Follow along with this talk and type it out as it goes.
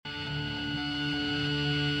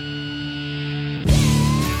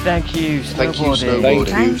Thank you, Thank you,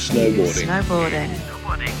 snowboarding. snowboarding.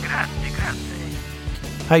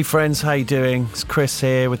 Hey friends, how you doing? It's Chris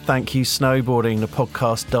here with Thank You Snowboarding, the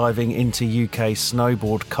podcast diving into UK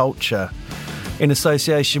snowboard culture in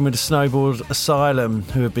association with the Snowboard Asylum,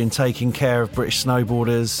 who have been taking care of British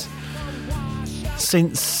snowboarders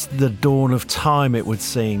since the dawn of time, it would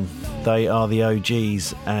seem. They are the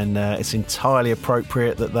OGs, and it's entirely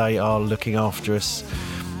appropriate that they are looking after us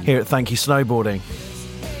here at Thank You Snowboarding.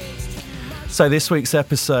 So this week's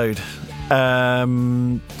episode,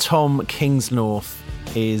 Tom Kingsnorth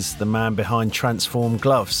is the man behind Transform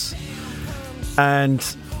Gloves, and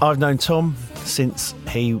I've known Tom since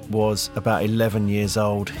he was about 11 years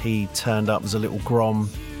old. He turned up as a little grom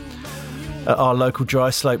at our local dry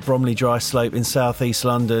slope, Bromley Dry Slope in southeast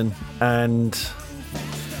London, and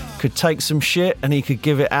could take some shit and he could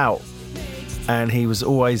give it out, and he was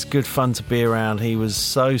always good fun to be around. He was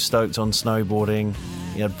so stoked on snowboarding.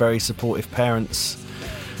 He had very supportive parents.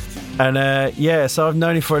 And so I've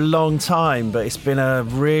known him for a long time, but it's been a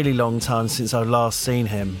really long time since I've last seen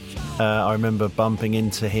him. I remember bumping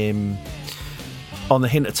into him on the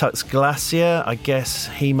Hintertux Glacier. I guess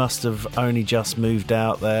he must have only just moved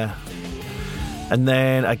out there. And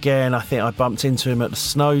then again, I think I bumped into him at the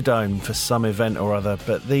Snow Dome for some event or other,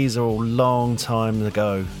 but these are all long time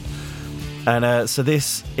ago. And so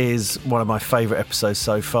this is one of my favourite episodes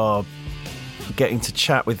so far, getting to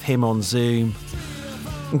chat with him on Zoom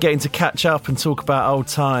and getting to catch up and talk about old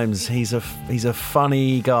times. He's a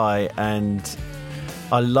funny guy, and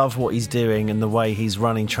I love what he's doing and the way he's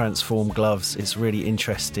running Transform Gloves. It's really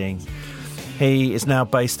interesting. He is now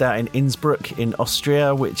based out in Innsbruck in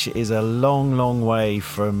Austria, which is a long, long way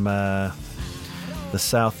from the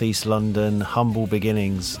southeast London humble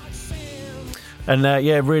beginnings. And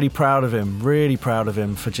really proud of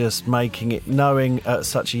him for just making it, knowing at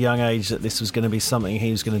such a young age that this was going to be something he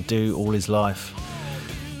was going to do all his life.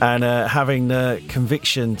 And having the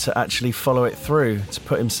conviction to actually follow it through, to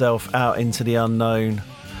put himself out into the unknown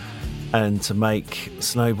and to make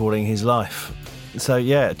snowboarding his life. So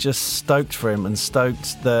yeah, just stoked for him and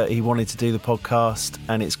stoked that he wanted to do the podcast,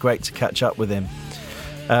 and it's great to catch up with him.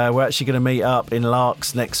 We're actually going to meet up in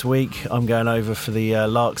Larks next week. I'm going over for the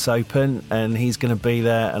Larks Open, and he's going to be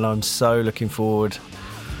there, and I'm so looking forward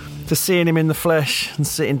to seeing him in the flesh and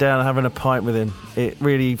sitting down and having a pint with him. It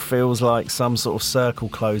really feels like some sort of circle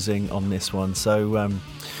closing on this one. So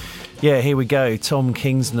here we go. Tom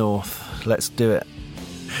Kingsnorth, let's do it.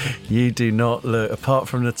 You do not look, apart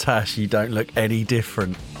from the tash, you don't look any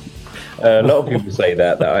different. A lot of people say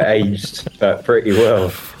that I aged pretty well.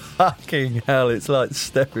 Fucking hell, it's like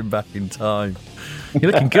stepping back in time.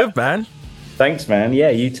 You're looking good, man. Thanks, man.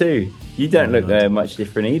 Yeah, you too. You don't look much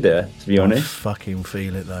different either, to be honest. I fucking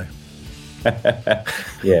feel it, though.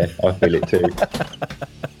 Yeah, I feel it too.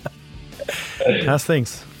 How's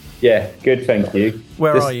things? Yeah, good, thank you.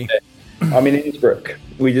 Where are you? I'm in Innsbruck.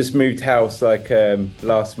 We just moved house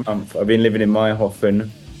last month. I've been living in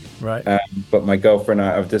Meyerhofen. Right. But my girlfriend and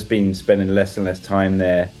I've just been spending less and less time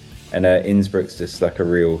there. And Innsbruck's just like a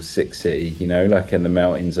real sick city, you know, like, and the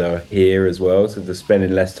mountains are here as well. So just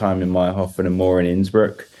spending less time in Meyerhofen and more in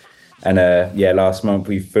Innsbruck. And last month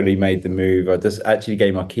we fully made the move. I just actually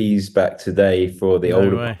gave my keys back today for the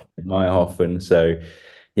older Meyerhofen. So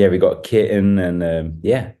yeah, we got a kitten and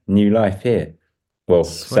new life here. Well,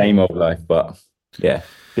 Sweet. Same old life, but yeah,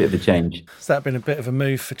 bit of a change. Has that been a bit of a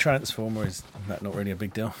move for Transform, or is that not really a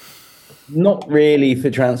big deal? Not really for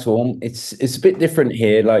Transform. It's a bit different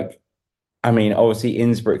here. Like, I mean, obviously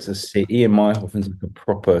Innsbruck's a city and Meyerhofen's like a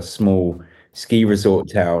proper small ski resort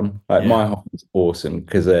town. Like Meyerhofen's awesome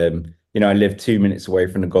because I live 2 minutes away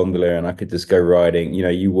from the gondola and I could just go riding. You know,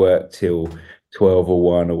 you work till 12 or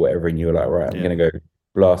 1 or whatever, and you're like, right, I'm gonna go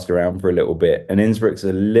blast around for a little bit. And Innsbruck's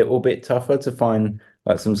a little bit tougher to find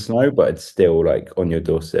like some snow, but it's still like on your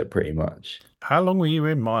doorstep pretty much. How long were you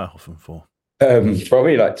in Meyerhofen for?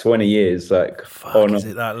 Probably like 20 years. Like, is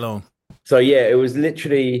it that long? So yeah, it was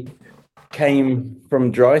literally came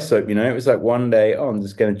from dry slope, you know. It was like one day, I'm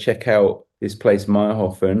just going to check out this place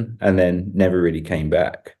Meyerhofen, and then never really came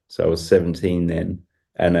back. So I was 17 then,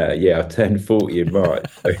 and I turned 40 in March.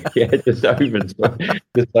 So yeah, just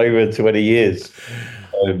over 20 years.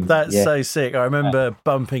 That's so sick. I remember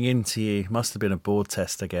bumping into you. Must have been a board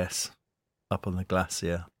test, I guess, up on the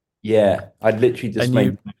glacier. Yeah, I'd literally just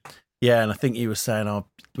made. Yeah, and I think you were saying,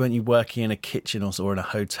 weren't you working in a kitchen or in a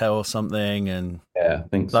hotel or something? And yeah, I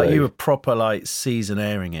think like so. you were proper like season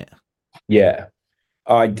airing it. Yeah,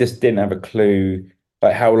 I just didn't have a clue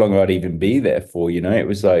like how long I'd even be there for. You know, it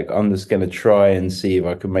was like, I'm just going to try and see if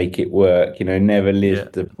I can make it work. You know, never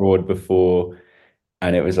lived abroad before.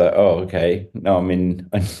 And it was like, oh, okay. Now I'm in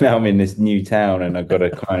now I'm in this new town and I've got to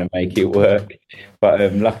kind of make it work.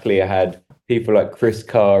 But luckily I had people like Chris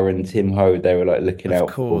Carr and Tim Hode, they were like looking Of out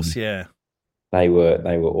for course, me. yeah. They were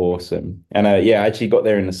awesome. And yeah, I actually got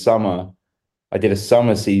there in the summer. I did a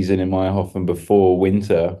summer season in Meyerhofen before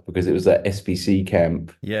winter because it was that SPC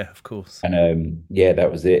camp. Yeah, of course. And yeah, that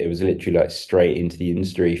was it. It was literally like straight into the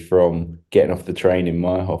industry from getting off the train in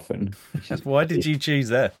Meyerhofen, which is Why did you choose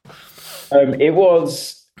that? it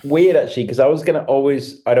was weird actually because I'd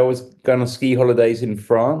always gone on ski holidays in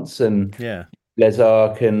France and Yeah, Les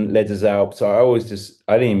Arcs and Les Deux Alpes. So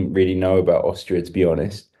I didn't really know about Austria to be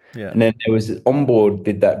honest. yeah, And then there was on board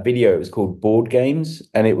did that video. It was called Board Games,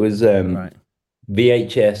 and it was right,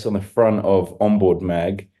 VHS on the front of Onboard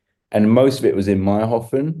Mag, and most of it was in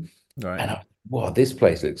Meyerhofen. right. And wow, this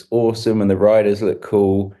place looks awesome, and the riders look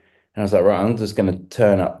cool. And I was like, right, I'm just going to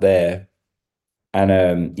turn up there.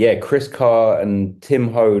 And yeah, Chris Carr and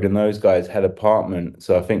Tim Hode and those guys had apartment.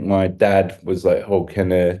 So I think my dad was like, "Oh,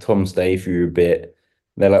 can Tom stay for you a bit?"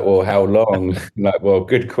 They're like, "Well, how long?" Like, well,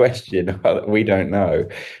 good question. We don't know.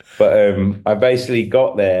 But I basically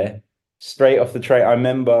got there straight off the train. I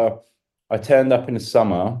remember I turned up in the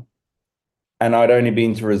summer and I'd only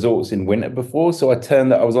been to resorts in winter before. So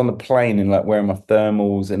I was on the plane and like wearing my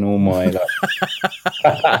thermals and all my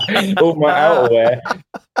like all my outerwear.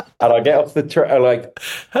 And I get off the train, I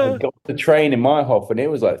got off the train in Meyerhof, and it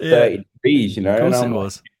was like Yeah, 30 degrees, of and course it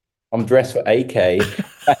was. I'm dressed for AK.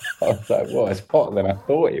 I was like, well, it's hotter than I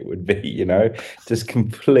thought it would be, just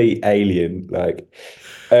complete alien. But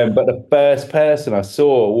the first person I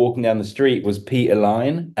saw walking down the street was Peter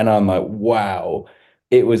Line, and I'm like, wow,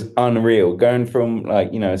 it was unreal. Going from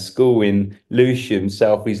school in Lewisham,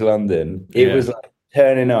 Southeast London, it Yeah, was like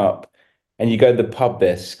turning up, and you go to the pub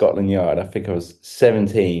there, Scotland Yard. I think I was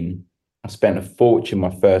 17. I spent a fortune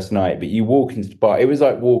my first night, but you walk into the bar, it was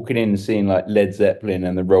like walking in and seeing like Led Zeppelin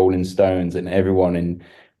and the Rolling Stones and everyone in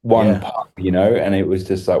one yeah, pub, and it was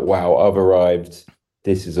just like, wow, I've arrived.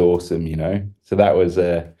 This is awesome. So that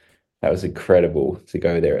was incredible to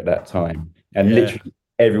go there at that time. And yeah. literally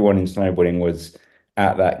everyone in snowboarding was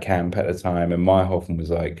at that camp at the time. And Meyerhofen was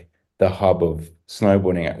like the hub of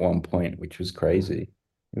snowboarding at one point, which was crazy.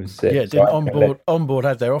 It was Yeah, sick. So didn't I onboard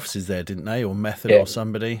had their offices there, didn't they? Or Method yeah, or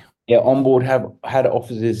somebody. yeah, Onboard have had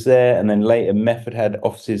offices there, and then later Method had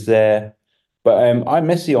offices there. But I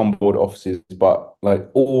miss the Onboard offices, but like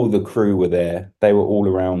all the crew were there. They were all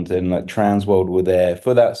around, and like Transworld were there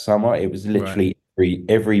for that summer. It was Right. literally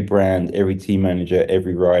every brand, every team manager,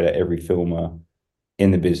 every rider, every filmer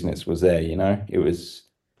in the business was there. It was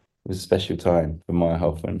a special time for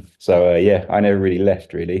Meyerhofen. So yeah, I never really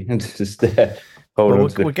left really. Just hold Well, on we're,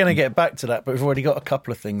 to the we're going to get back to that, but we've already got a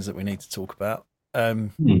couple of things that we need to talk about,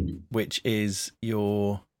 which is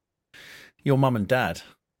your mum and dad.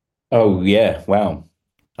 Oh yeah, wow.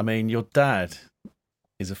 I mean, your dad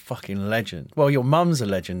is a fucking legend. Well, your mum's a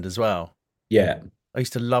legend as well. Yeah. I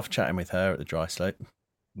used to love chatting with her at the dry slope.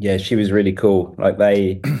 Yeah, she was really cool. Like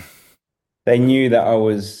they knew that I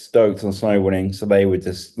was stoked on snowboarding, so they would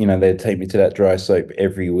just, they'd take me to that dry slope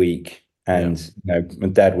every week, Yeah. and my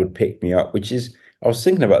dad would pick me up, which is I was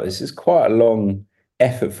thinking about this. It's quite a long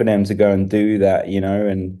effort for them to go and do that,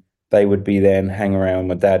 and they would be there and hang around.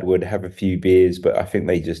 My dad would have a few beers, but I think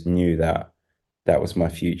they just knew that that was my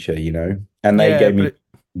future, and they Yeah, gave but me it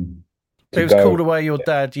to was go. cool the way your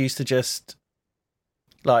dad used to just,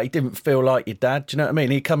 like, he didn't feel like your dad. Do you know what I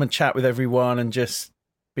mean? He'd come and chat with everyone and just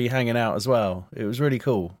be hanging out as well. It was really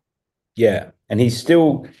cool. Yeah, and he's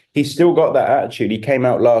still got that attitude. He came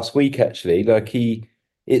out last week actually.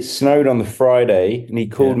 It snowed on the Friday, and he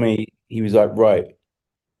called Yeah. me. He was like, "Right,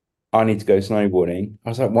 I need to go snowboarding." I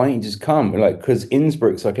was like, "Why don't you just come?" Like, because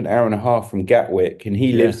Innsbruck's like an hour and a half from Gatwick, and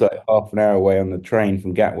he Yeah. lives like half an hour away on the train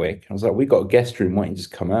from Gatwick. I was like, "We got a guest room. Why don't you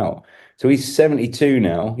just come out?" So he's 72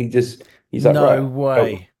 now. He's like, No "Right, oh,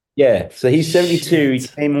 way. yeah." So he's 72. He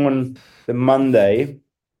Shit. came on the Monday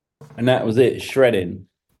and that was it, shredding.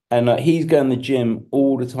 And he's going to the gym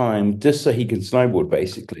all the time just so he can snowboard,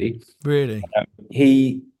 basically. Really?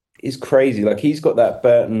 He is crazy. Like he's got the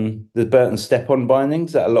Burton step-on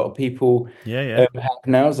bindings that a lot of people Yeah, yeah. have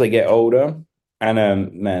now as they get older.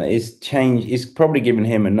 And man, it's changed. It's probably given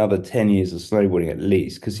him another 10 years of snowboarding at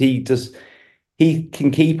least because he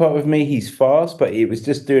can keep up with me. He's fast, but it was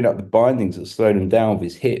just doing up the bindings that slowed him down with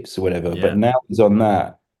his hips or whatever. But Yeah. now he's on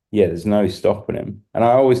that. Yeah, there's no stopping him. And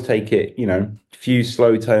I always take it, a few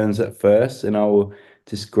slow turns at first, and I will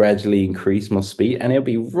just gradually increase my speed, and he'll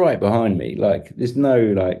be right behind me. Like there's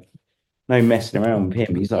no messing around with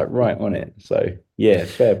him. He's like right on it. So yeah,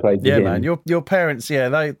 fair play to Yeah, man. him. Your parents, yeah,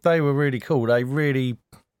 they were really cool. They really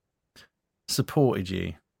supported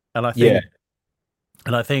you, and I Yeah. think,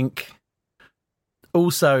 and I think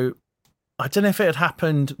also, I don't know if it had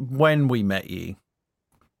happened when we met you.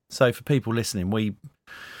 So for people listening, we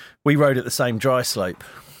rode at the same dry slope,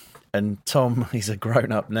 and Tom, he's a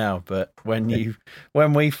grown up now, but when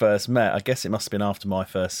we first met, I guess it must have been after my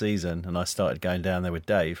first season, and I started going down there with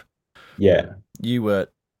Dave. Yeah. You were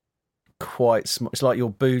quite small. It's like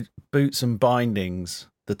your boots and bindings.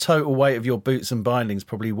 The total weight of your boots and bindings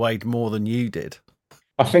probably weighed more than you did.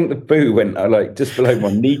 I think the boot went like just below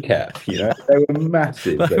my kneecap, you know. They were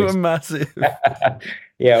massive. They were massive.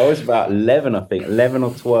 Yeah, I was about 11, I think, 11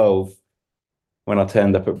 or 12 when I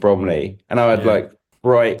turned up at Bromley. And I had like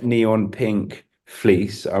bright neon pink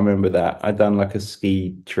fleece. I remember that. I'd done like a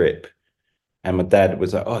ski trip. And my dad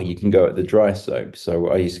was like, oh, you can go at the dry slope. So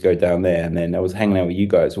I used to go down there. And then I was hanging out with you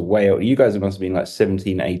guys way out. You guys must have been like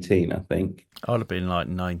 17, 18, I think. I'd have been like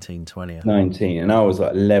 19, 20. 19. And I was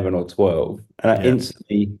like 11 or 12. And I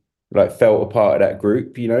instantly like felt a part of that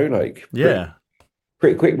group, you know, like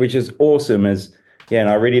pretty quick, which is awesome. And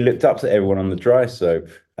I really looked up to everyone on the dry slope.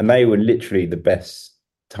 And they were literally the best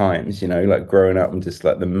times, you know, like growing up and just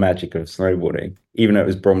like the magic of snowboarding, even though it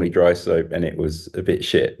was Bromley dry slope and it was a bit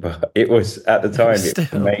shit, but it was at the time it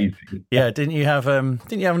was amazing. Yeah, didn't you have an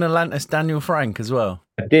Atlantis Daniel Frank as well?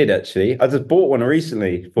 I did actually. I just bought one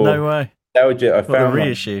recently for no way. Nostalgia. I found a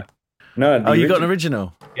reissue. No, you got an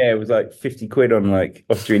original? Yeah, it was like 50 quid on like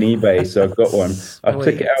Austrian eBay, so I've got one. I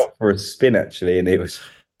took it out for a spin actually, and it was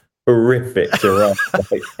horrific to ride.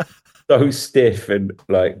 Like, so stiff and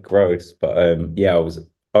like gross, but I was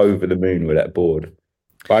over the moon with that board.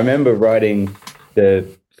 But I remember riding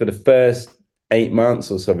for the first 8 months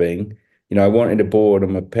or something, you know, I wanted a board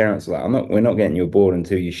and my parents were like, we're not getting you a board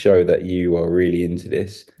until you show that you are really into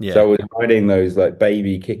this. Yeah. So I was riding those like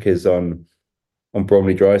baby kickers on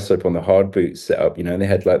Bromley dry slope on the hard boot setup, you know, they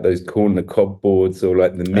had like those corner cob boards or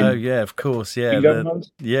like the Oh yeah, of course, yeah.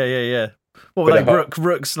 Yeah. What were they?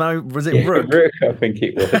 Rook Snow? Was it Rook? Rook, I think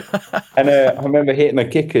it was. And I remember hitting the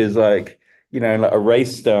kickers like, you know, like a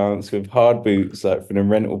race stance with hard boots, like from a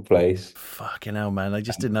rental place. Fucking hell, man. They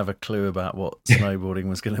just didn't have a clue about what snowboarding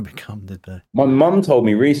was going to become, did they? My mum told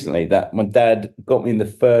me recently that my dad got me the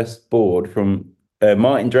first board from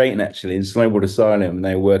Martin Drayton, actually, in Snowboard Asylum, and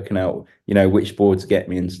they were working out, you know, which board to get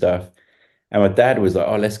me and stuff. And my dad was like,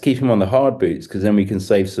 oh, let's keep him on the hard boots because then we can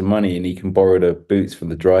save some money and he can borrow the boots from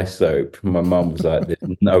the dry slope. And my mum was like,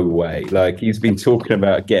 there's no way. Like, he's been talking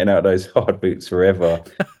about getting out those hard boots forever.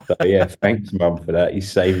 So, yeah, thanks, mum, for that. You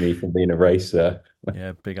saved me from being a racer.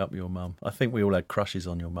 Yeah, big up your mum. I think we all had crushes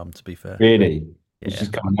on your mum, to be fair. Really? Yeah. She's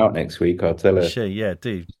coming out next week, I'll tell her.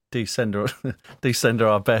 Do send her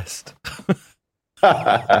our best.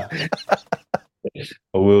 I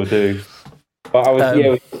will do. But I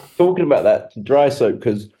was talking about that dry slope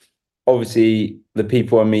because obviously the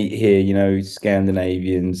people I meet here, you know,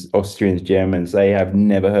 Scandinavians, Austrians, Germans, they have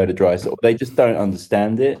never heard of dry slope. They just don't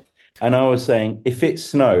understand it. And I was saying, if it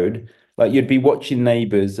snowed, like you'd be watching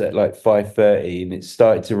Neighbours at like 5:30 and it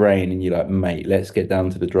started to rain and you're like, mate, let's get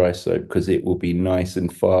down to the dry slope because it will be nice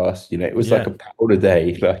and fast. You know, it was like a powder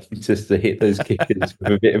day. Like just to hit those kickers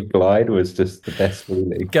with a bit of glide was just the best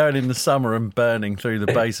feeling. Going in the summer and burning through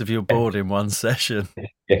the base of your board in one session.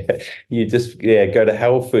 Yeah, you just go to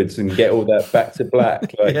Halfords and get all that back to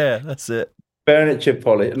black. Like, yeah, that's it. Furniture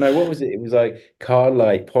polish. No, what was it? It was like car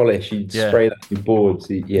light polish. You'd spray that on your boards.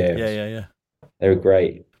 Yeah. They were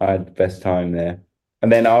great. I had the best time there.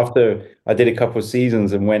 And then after I did a couple of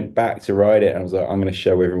seasons and went back to ride it, I was like, I'm going to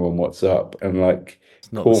show everyone what's up. And like,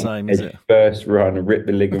 it's not the same, is it? First run, ripped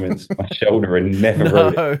the ligaments in my shoulder and never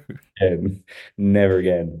rode it again. Never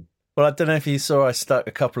again. Well, I don't know if you saw, I stuck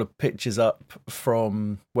a couple of pictures up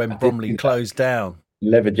from when Bromley closed down.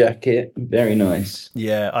 Leather jacket, very nice.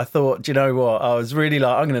 Yeah, I thought, do you know what? I was really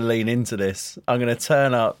like, I'm going to lean into this. I'm going to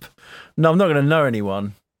turn up. No, I'm not going to know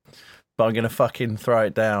anyone, but I'm going to fucking throw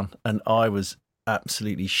it down. And I was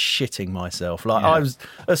absolutely shitting myself. Like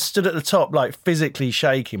I stood at the top, like physically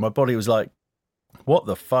shaking. My body was like, what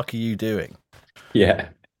the fuck are you doing? Yeah.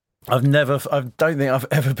 I don't think I've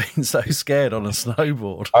ever been so scared on a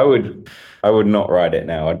snowboard. I would not ride it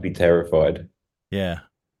now. I'd be terrified. Yeah.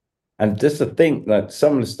 And just to think, like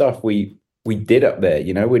some of the stuff we did up there,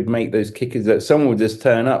 you know, we'd make those kickers that someone would just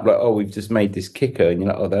turn up like, oh, we've just made this kicker. And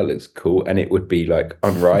you're like, oh, that looks cool. And it would be like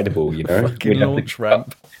unrideable, you know. Fucking launch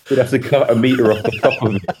ramp. We'd have to cut a meter off the top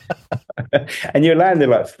of it. And you're landing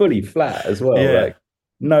like fully flat as well. Yeah. Like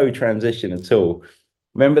no transition at all.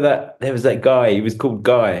 Remember that there was that guy, he was called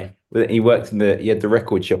Guy. He worked he had the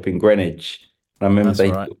record shop in Greenwich. And I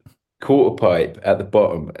remember quarter pipe at the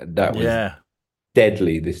bottom. That was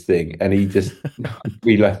deadly, this thing. And he just,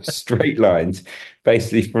 we like straight lines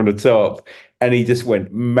basically from the top. And he just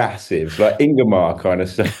went massive, like Ingemar kind of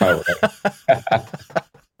style.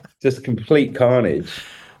 Just complete carnage.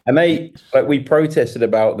 And they like we protested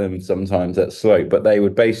about them sometimes at slope, but they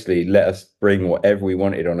would basically let us bring whatever we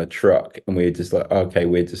wanted on a truck, and we were just like, okay,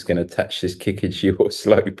 we're just going to attach this kick into your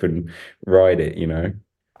slope and ride it, you know?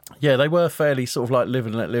 Yeah, they were fairly sort of like live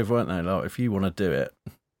and let live, weren't they? Like if you want to do it,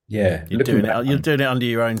 Yeah, you're doing it. You're doing it under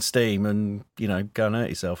your own steam, and go and hurt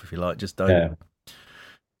yourself if you like. Just don't. Yeah.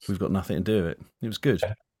 We've got nothing to do with it. It was good.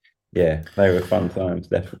 Yeah, they were fun times,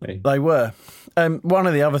 definitely. They were. One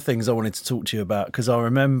of the other things I wanted to talk to you about, because I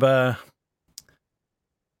remember,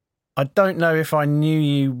 I don't know if I knew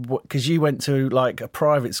you, because you went to like a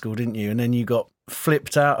private school, didn't you? And then you got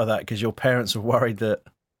flipped out of that because your parents were worried that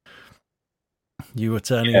you were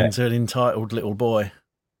turning into an entitled little boy.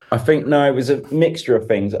 I think, no, it was a mixture of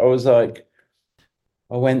things. I was like,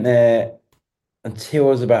 I went there until I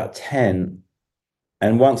was about 10.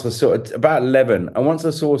 And once I saw it, about 11, and once I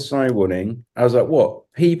saw snowboarding, I was like,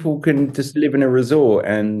 what? People can just live in a resort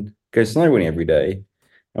and go snowboarding every day.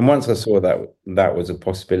 And once I saw that that was a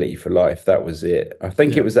possibility for life, that was it. I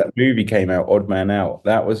think it was that movie came out, Odd Man Out.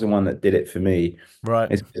 That was the one that did it for me.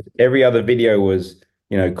 Right. Every other video was,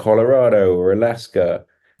 Colorado or Alaska.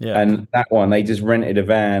 Yeah. And that one, they just rented a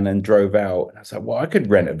van and drove out. And I was like, well, I could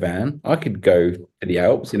rent a van. I could go to the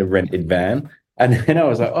Alps in a rented van. And then I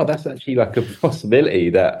was like, oh, that's actually like a possibility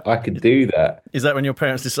that I could do that. Is that when your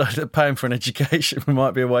parents decided that paying for an education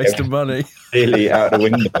might be a waste of money? Really out the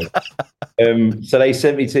window. So they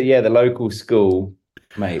sent me to, the local school.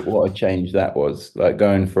 Mate, what a change that was. Like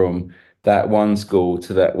going from that one school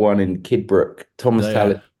to that one in Kidbrooke. Thomas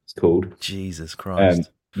Tallis it's called. Jesus Christ.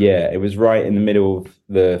 It was right in the middle of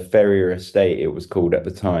the Ferrier estate, it was called at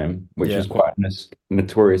the time, which was quite a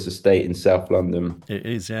notorious estate in South London. It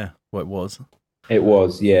is, yeah. Well, it was. It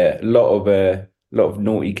was, yeah. A lot of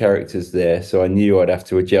naughty characters there, so I knew I'd have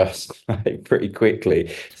to adjust like, pretty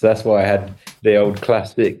quickly. So that's why I had the old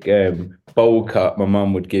classic bowl cut my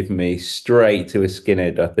mum would give me straight to a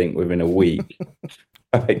skinhead, I think, within a week.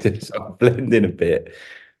 I just blend in a bit.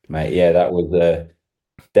 Mate, yeah, that was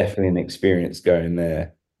definitely an experience going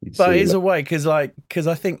there. But it is a way, because I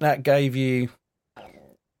think that gave you,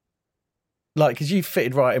 because you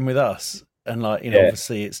fitted right in with us. And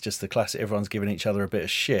obviously it's just the classic, everyone's giving each other a bit of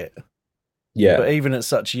shit. Yeah. But even at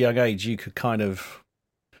such a young age, you could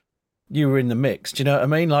you were in the mix. Do you know what I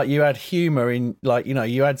mean? Like you had humour in,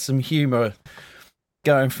 you had some humour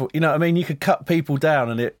going for, you know what I mean? You could cut people down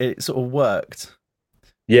and it sort of worked.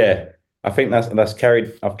 Yeah. I think I've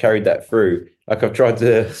carried that through. Like I've tried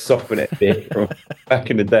to soften it a bit from back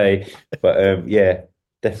in the day. But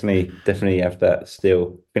definitely have that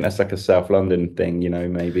still. I think that's like a South London thing,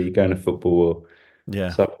 maybe going to football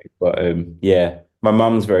or something. But my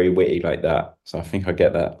mum's very witty like that. So I think I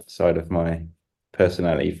get that side of my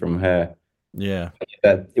personality from her. Yeah.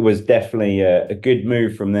 That it was definitely a good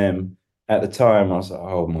move from them. At the time, I was like,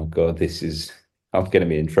 oh my God, I'm going to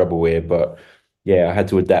be in trouble here. But yeah, I had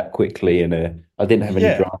to adapt quickly and I didn't have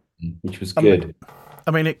any drama, which was good.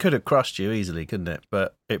 I mean, it could have crushed you easily, couldn't it?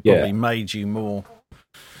 But it probably made you more...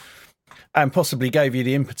 And possibly gave you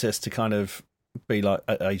the impetus to kind of be like,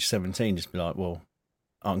 at age 17, just be like, well,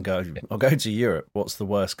 I'll go to Europe. What's the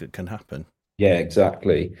worst that can happen? Yeah,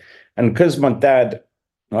 exactly. And because my dad,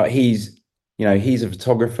 he's a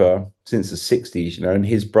photographer since the 60s, and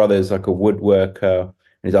his brother's like a woodworker, and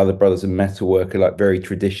his other brother's a metal worker, like very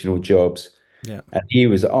traditional jobs. Yeah. And he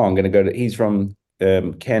was, I'm going to go he's from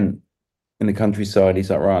Kent in the countryside. He's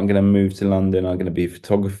like, right, I'm going to move to London. I'm going to be a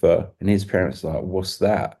photographer. And his parents are like, what's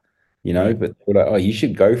that? But they were like, oh, you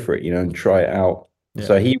should go for it, and try it out. Yeah.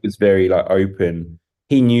 So he was very like open.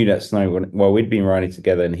 He knew that we'd been riding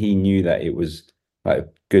together and he knew that it was like a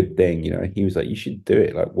good thing, He was like, you should do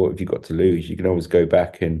it. Like, what have you got to lose? You can always go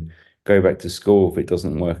back to school if it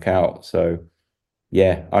doesn't work out. So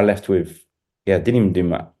yeah, I left with, didn't even do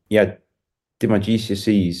did my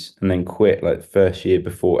GCSEs and then quit like first year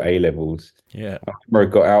before A levels. Yeah. I remember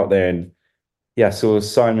I got out there and saw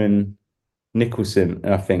Simon Nicholson,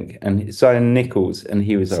 I think, and Simon Nichols, and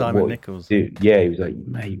he was like, Simon Nichols. Dude? Yeah, he was like,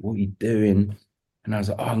 mate, what are you doing? And I was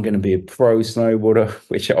like, oh, I'm going to be a pro snowboarder,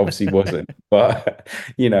 which I obviously wasn't. But,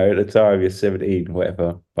 at the time, you're 17,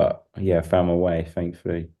 whatever. But yeah, I found my way,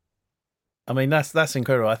 thankfully. I mean, that's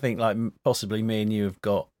incredible. I think like possibly me and you have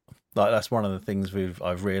got, like, that's one of the things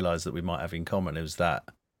I've realised that we might have in common is that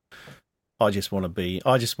I'd want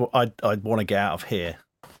to get out of here.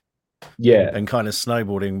 Yeah. And kind of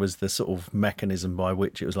snowboarding was the sort of mechanism by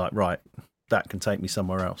which it was like, right, that can take me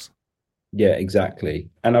somewhere else. Yeah, exactly.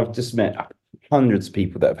 And I've just met hundreds of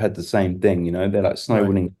people that have had the same thing. You know, they're like Right.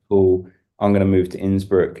 snowboarding cool. I'm going to move to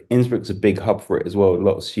Innsbruck. Innsbruck's a big hub for it as well. A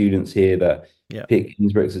lot of students here that Yeah. pick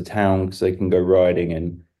Innsbruck as a town because they can go riding.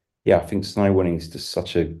 And yeah, I think snowboarding is just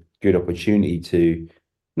such a good opportunity to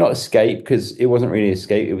not escape, because it wasn't really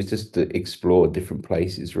escape. It was just to explore different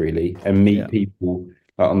places really and Yeah. meet people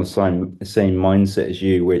like on the same mindset as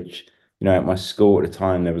you. Which, you know, at my school at the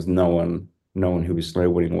time there was no one who was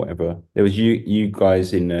snowboarding or whatever. There was you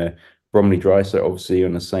guys in Bromley Dry, so obviously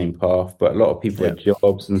on the same path, but a lot of people Yeah. had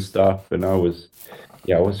jobs and stuff, and I was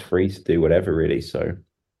free to do whatever really. So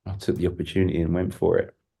I took the opportunity and went for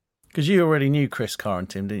it. Because you already knew Chris Carr and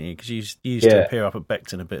Tim, didn't you? Because you used to Yeah. appear up at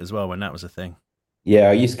Beckton a bit as well when that was a thing. Yeah,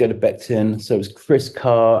 I used to go to Beckton. So it was Chris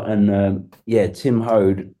Carr and yeah, Tim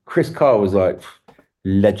Hode. Chris Carr was like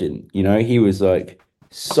legend, you know, he was like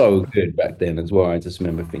so good back then as well. I just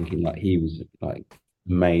remember thinking like he was like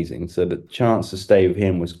amazing. So the chance to stay with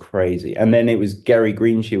him was crazy. And then it was Gary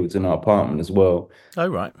Greenshields in our apartment as well. Oh,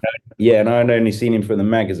 right. Yeah, and I'd only seen him from the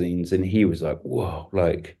magazines, and he was like, whoa,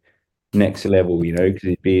 like next level, you know, because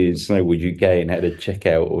he'd been in Snowboard UK and had a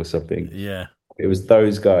checkout or something. Yeah. It was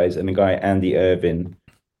those guys and the guy Andy Irvin,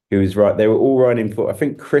 who was right. They were all riding for. I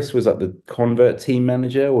think Chris was like the Convert team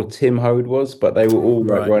manager, or Tim Hode was, but they were all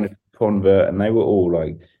like Right. riding for Convert, and they were all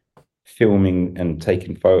like filming and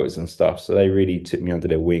taking photos and stuff. So they really took me under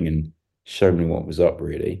their wing and showed me what was up.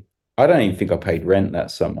 Really, I don't even think I paid rent that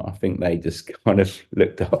summer. I think they just kind of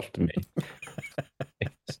looked after me.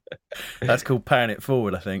 That's called paying it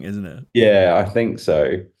forward, I think, isn't it? Yeah, I think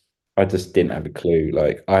so. I just didn't have a clue.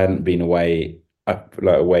 Like I hadn't been away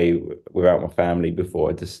without my family before.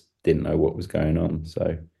 I just didn't know what was going on,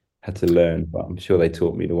 so had to learn. But I'm sure they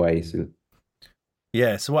taught me the way. So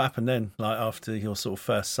Yeah. So what happened then? Like after your sort of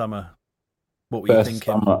first summer, what were you first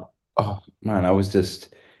thinking? summer, oh man, I was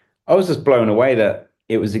just blown away that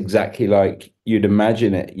it was exactly like you'd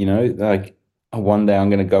imagine it. You know, like oh, one day I'm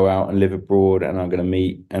going to go out and live abroad, and I'm going to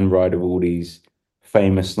meet and ride with all these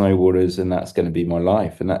famous snowboarders, and that's going to be my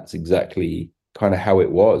life. And that's exactly kind of how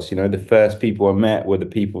it was. You know, the first people I met were the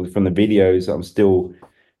people from the videos I'm still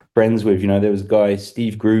friends with. You know, there was a guy,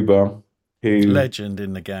 Steve Gruber, who, Legend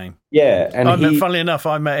in the game. yeah, and Funnily enough,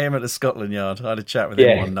 I met him at the Scotland Yard. I had a chat with him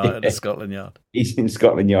yeah, one night at the Scotland Yard. he's in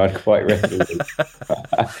Scotland Yard quite regularly.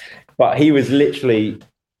 But he was literally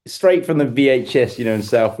straight from the VHS, you know, in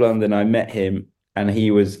South London. I met him, and he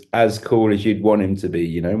was as cool as you'd want him to be,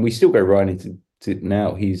 you know. And we still go riding to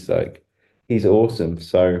now. He's awesome.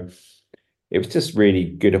 So it was just really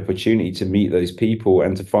good opportunity to meet those people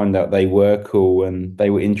and to find out they were cool and they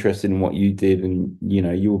were interested in what you did, and you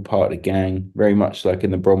know, you were part of the gang, very much like in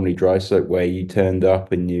the Bromley Dry Slope where you turned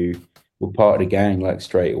up and you were part of the gang like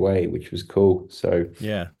straight away, which was cool. So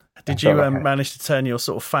Yeah. I Did you felt like manage to turn your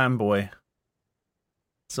sort of fanboy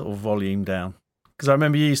sort of volume down? Because I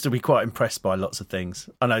remember you used to be quite impressed by lots of things.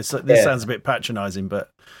 I know this yeah, sounds a bit patronising,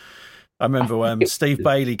 but I remember Steve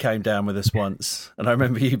Bailey came down with us once, and I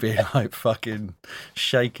remember you being like fucking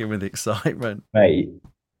shaking with excitement. mate.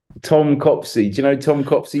 Tom Copsey, do you know Tom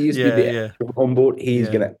Copsey used to be the Yeah. extra on board? He's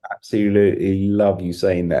Yeah. gonna absolutely love you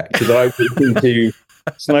saying that, because I went into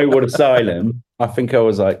Snowboard Asylum. I think I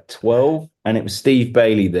was like 12, and it was Steve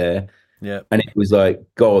Bailey there, Yeah. and it was like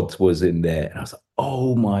God was in there, and I was like,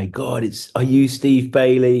 "Oh my God, are you Steve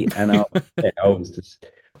Bailey?" And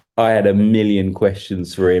I had a million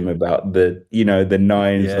questions for him about the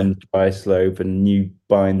nines Yeah. on dry slope and new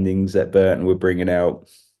bindings that Burton were bringing out,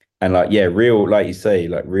 and like real, like you say,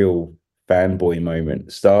 like real fanboy moment,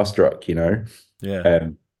 starstruck, you know. Yeah.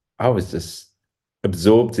 I was just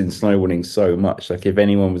absorbed in snowboarding so much. Like if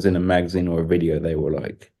anyone was in a magazine or a video, they were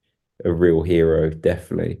like a real hero,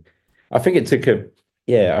 definitely. I think it took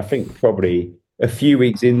I think probably a few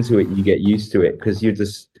weeks into it, you get used to it because you're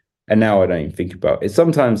just, and now I don't even think about it.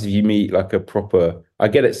 Sometimes if you meet like I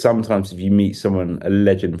get it sometimes if you meet someone, a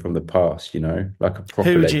legend from the past, you know, like a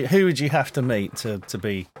proper legend. Who would you have to meet to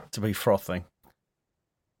be frothing?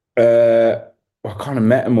 I kind of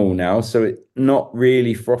met them all now, so it's not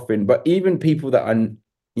really frothing. But even people that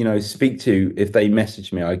speak to, if they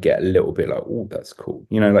message me, I get a little bit like, oh, that's cool.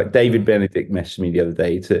 You know, like David Benedict messaged me the other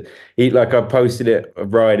day I posted it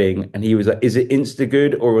of riding, and he was like, "Is it Insta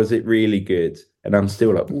good or was it really good?" And I'm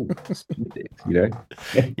still like, "Oh, Benedict," you know?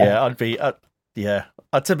 Yeah,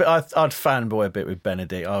 I'd fanboy a bit with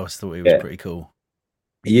Benedict. I always thought he was pretty cool.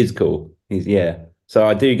 He is cool. So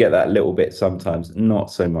I do get that little bit sometimes, not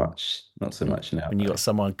so much now. When you got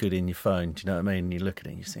someone good in your phone, do you know what I mean? And you look at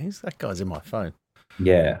it and you say, that guy's in my phone.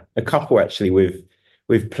 Yeah, a couple actually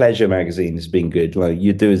with Pleasure magazine has been good. Like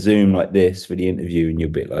you do a Zoom like this for the interview, and you're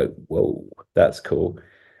a bit like, "Whoa, that's cool."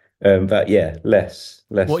 But yeah, less.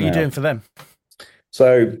 What are you now. doing for them?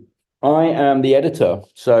 So I am the editor.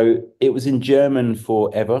 So it was in German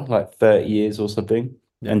forever, like 30 years or something.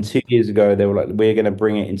 Yeah. And 2 years ago, they were like, we're going to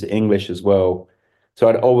bring it into English as well. So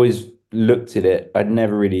I'd always looked at it. I'd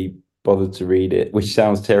never really bothered to read it, which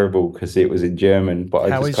sounds terrible because it was in German, but I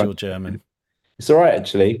How just is kind your of, German? it's all right,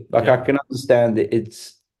 actually. Like Yeah. I can understand it.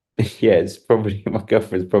 It's, yeah, it's probably, my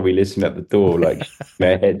girlfriend's probably listening at the door, like, in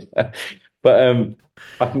her head. But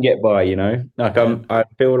I can get by, Like Yeah. I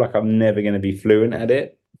feel like I'm never going to be fluent at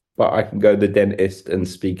it, but I can go to the dentist and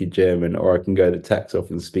speak in German, or I can go to the tax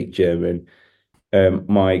office and speak German.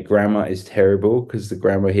 My grammar is terrible because the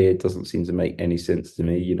grammar here doesn't seem to make any sense to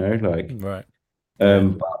me, like Right. Yeah.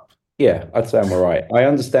 but yeah, I'd say I'm all right. I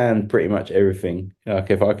understand pretty much everything. Like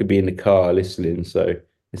if I could be in the car listening, so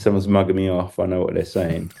if someone's mugging me off, I know what they're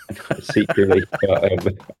saying secretly.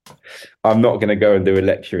 But I'm not going to go and do a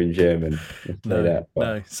lecture in German. Let's say No. that. But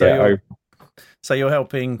No. So yeah, you're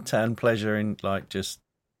helping Tan Pleasure in like just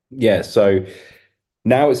yeah. So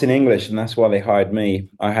now it's in English, and that's why they hired me.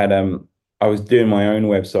 I was doing my own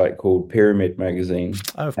website called Pyramid Magazine.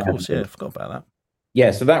 Oh, of course, yeah, I forgot about that. Yeah,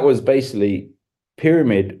 so that was basically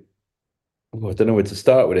Pyramid. Well, I don't know where to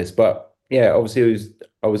start with this, but yeah, obviously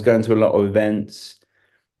I was going to a lot of events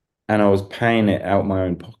and I was paying it out of my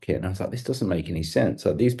own pocket. And I was like, this doesn't make any sense.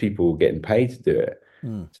 Like these people are getting paid to do it.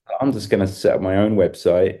 Hmm. So I'm just going to set up my own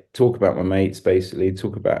website, talk about my mates, basically,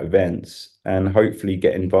 talk about events, and hopefully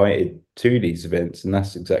get invited to these events. And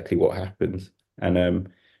that's exactly what happened. And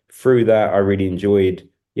through that, I really enjoyed,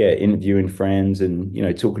 yeah, interviewing friends and,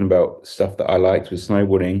 talking about stuff that I liked with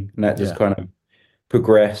snowboarding. And that just Yeah. kind of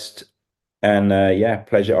progressed. And yeah,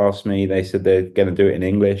 Pleasure asked me, they said they're going to do it in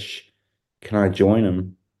English. Can I join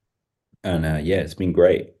them? And yeah, it's been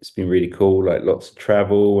great. It's been really cool. Like lots of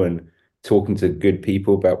travel and talking to good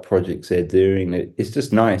people about projects they're doing. It's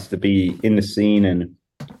just nice to be in the scene. And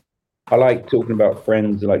I like talking about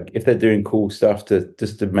friends. Like if they're doing cool stuff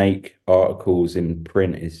to make articles in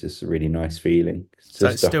print is just a really nice feeling. It's So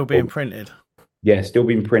just it's still stuff. being printed. Yeah, still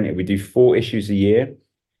being printed. We do 4 issues a year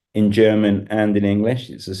in German and in English.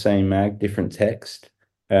 It's the same mag, different text.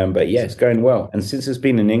 But yeah, it's going well. And since it's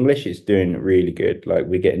been in English, it's doing really good. Like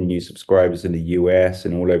we're getting new subscribers in the US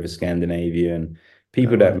and all over Scandinavia, and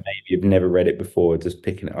people that Right. maybe have never read it before are just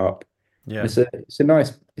picking it up. And Yeah. it's a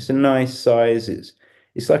nice size.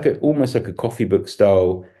 It's like almost like a coffee book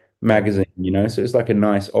style Yeah. magazine. So it's like a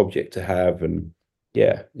nice object to have, and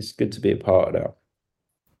yeah, it's good to be a part of that.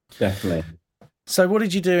 Definitely. So what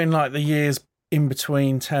did you do in like the years in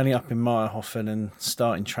between turning up in Meyerhofen and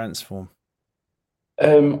starting Transform?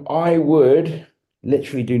 I would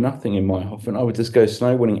literally do nothing in Meyerhofen. I would just go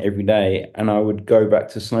snowboarding every day, and I would go back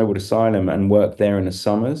to Snowboard Asylum and work there in the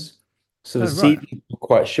summers. So the Oh, right. seasons were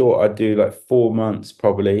quite short. I'd do like 4 months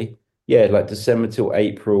probably. Yeah, like December till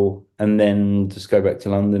April, and then just go back to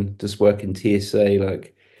London, just work in TSA,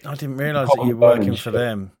 like I didn't realise that you Covent were Garden working for shop.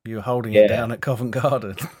 them. You were holding it Yeah, down at Covent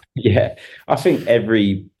Garden. yeah. I think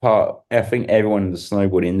everyone in the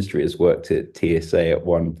snowboard industry has worked at TSA at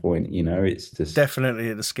one point. It's just Definitely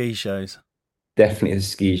at the ski shows. definitely the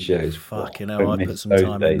ski shows. Fucking hell, Don't I put miss some those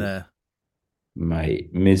time in days. there.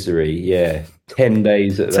 Mate, misery. Yeah. 10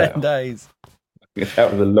 days at 10 that. days.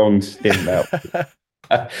 That was a long stint.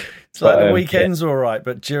 It's like the Yeah, weekends are all right,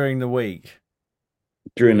 but during the week,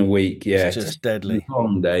 during the week, it's yeah, just just deadly.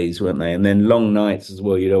 long days, weren't they? And then long nights as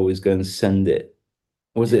well. You'd always go and send it.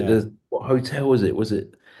 Was it Yeah. what hotel was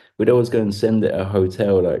it? We'd always go and send it a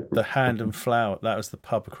hotel, like The Hand and Flower, that was the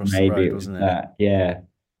pub across the maybe road, it was wasn't it? that. Yeah.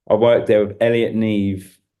 I worked there with Elliot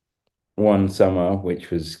Neve one summer, which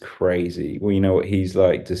was crazy. Well, you know what he's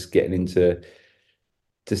like, just getting into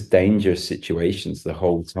just dangerous situations the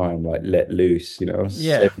whole time, like let loose. I was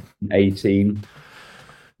Yeah. 17, 18.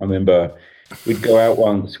 I remember we'd go out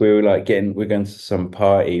once, we're going to some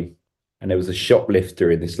party, and there was a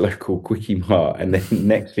shoplifter in this local quickie mart. And then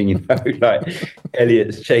next thing you know, like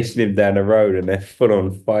Elliot's chasing him down the road and they're full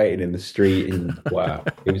on fighting in the street. And wow,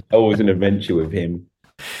 it was always an adventure with him.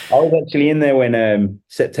 I was actually in there when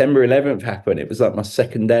September 11th happened. It was like my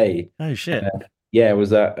second day. Oh, shit. Yeah, it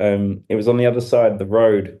was on the other side of the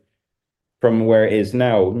road from where it is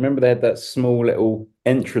now. Remember they had that small little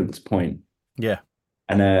entrance point, Yeah.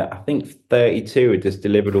 and I think 32 had just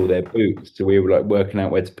delivered all their boots. So we were like working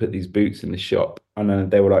out where to put these boots in the shop,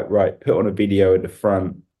 and they were like, right, put on a video at the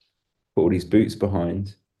front, put all these boots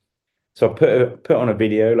behind. So I put on a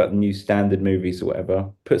video like the new standard movies or whatever,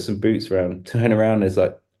 put some boots around, turn around, there's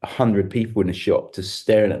like 100 people in the shop just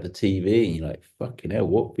staring at the TV. You're like, fucking hell,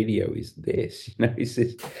 what video is this? It's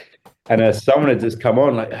this. And someone had just come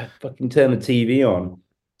on, like, fucking turn the TV on.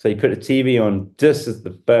 So he put the TV on just as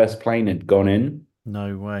the first plane had gone in.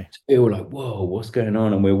 No way. We were like, whoa, what's going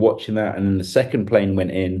on? And we were watching that. And then the second plane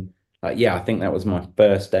went in. Like, yeah, I think that was my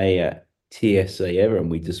first day at TSA ever. And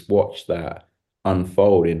we just watched that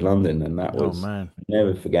unfold in London. And that Oh was, man. I'll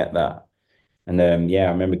never forget that. And yeah,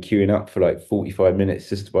 I remember queuing up for like 45 minutes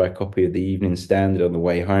just to buy a copy of the Evening Standard on the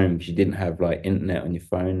way home because you didn't have like internet on your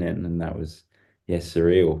phone then. And that was, yeah,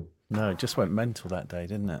 surreal. No, it just went mental that day,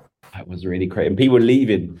 didn't it? That was really great. And people were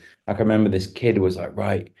leaving. Like I remember this kid was like,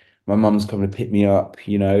 right, my mum's coming to pick me up,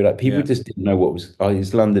 like people Yeah. just didn't know what was, oh,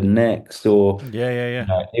 is London next? Or, Yeah, yeah,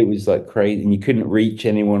 yeah. it was like crazy. And you couldn't reach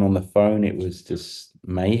anyone on the phone. It was just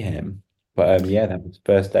mayhem. But yeah, that was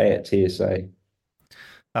the first day at TSA.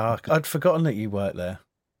 I'd forgotten that you worked there.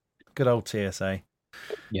 Good old TSA.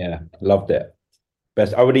 Yeah, loved it.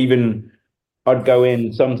 Best. I'd go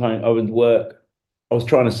in sometime. I would work. I was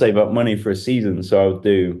trying to save up money for a season, so I would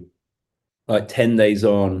do like 10 days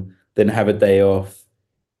on, then have a day off,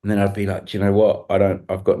 and then I'd be like, do you know what?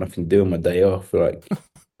 I've got nothing to do on my day off. Like,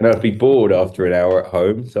 and I'd be bored after an hour at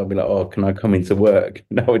home, so I'd be like, oh, can I come into work?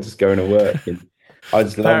 And I would just go into work, and I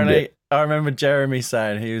just loved Apparently, it. I remember Jeremy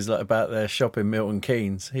saying he was like about their shop in Milton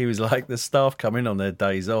Keynes. He was like, the staff come in on their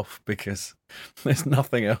days off because there's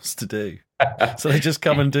nothing else to do. So they just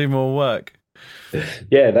come and do more work.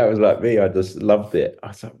 Yeah, that was like me. I just loved it. I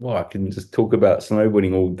was like, well, I can just talk about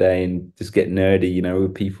snowboarding all day and just get nerdy,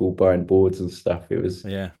 with people buying boards and stuff. It was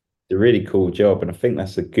Yeah. a really cool job, and I think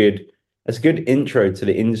that's a good intro to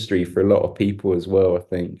the industry for a lot of people as well, I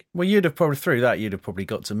think. Well, you'd have probably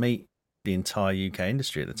got to meet the entire UK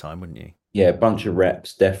industry at the time, wouldn't you? Yeah, a bunch of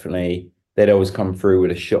reps, definitely. They'd always come through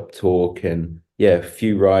with a shop talk and yeah, a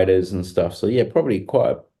few riders and stuff. So yeah, probably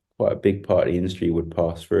quite a big part of the industry would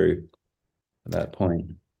pass through at that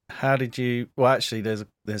point. How did you? Well, actually, there's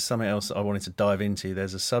something else that I wanted to dive into.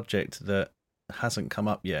 There's a subject that hasn't come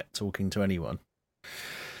up yet, talking to anyone.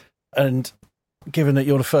 And given that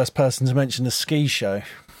you're the first person to mention the ski show,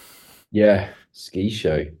 Yeah, ski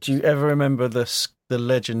show. do you ever remember the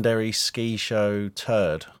legendary ski show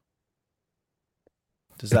turd?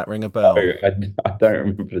 Does that ring a bell? Oh, I don't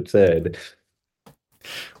remember the turd.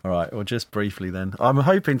 All right, well, just briefly then. I'm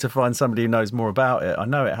hoping to find somebody who knows more about it. I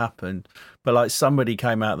know it happened, but like somebody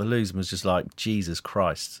came out of the loos and was just like, Jesus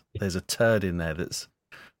Christ, there's a turd in there it's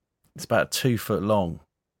about 2 foot long.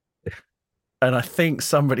 And I think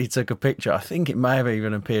somebody took a picture. I think it may have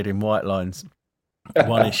even appeared in White Lines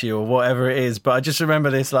one issue or whatever it is. But I just remember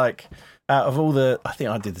this, like, out of I think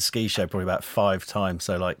I did the ski show probably about 5 times.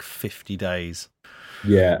 So like 50 days.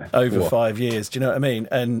 Yeah. Over 5 years. Do you know what I mean?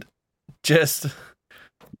 And just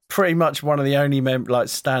pretty much one of the only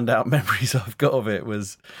standout memories I've got of it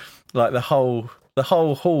was like the whole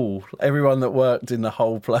hall, everyone that worked in the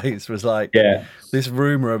whole place was like, yeah, this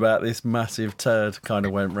rumor about this massive turd kind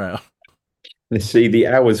of went round. Let's see, the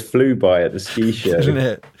hours flew by at the ski show. Isn't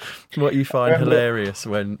it? What you find hilarious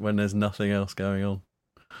when there's nothing else going on.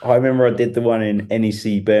 I remember I did the one in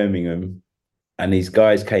NEC Birmingham, and these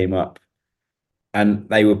guys came up, and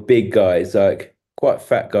they were big guys, like quite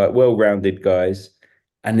fat guy, well-rounded guys.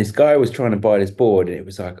 And this guy was trying to buy this board, and it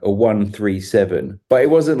was like a 137. But it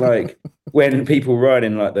wasn't like when people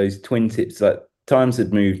riding like those twin tips, like times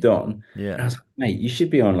had moved on. Yeah. And I was like, mate, you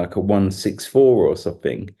should be on like a 164 or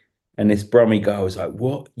something. And this Brummy guy was like,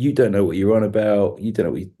 what? You don't know what you're on about. You don't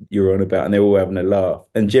know what you're on about. And they're all having a laugh.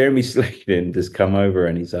 And Jeremy Sladen just come over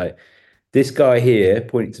and he's like, this guy here,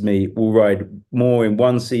 pointing to me, will ride more in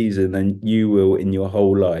one season than you will in your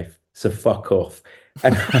whole life. So fuck off.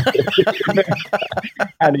 And,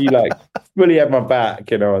 and he like fully had my back.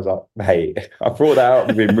 And I was like, mate, I brought that up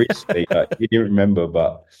with him recently. Like, he didn't remember,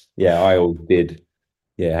 but yeah, I all did.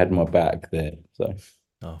 Yeah, had my back there. So,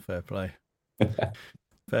 oh, fair play.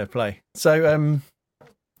 Fair play. So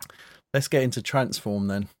let's get into Transform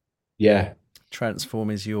then. Yeah. Transform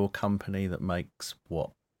is your company that makes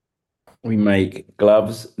what? We make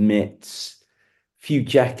gloves, mitts, few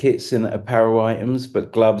jackets and apparel items,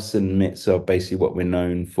 but gloves and mitts are basically what we're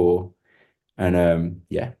known for. And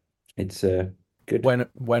yeah, it's good.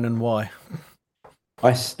 When and why?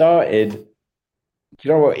 I started, do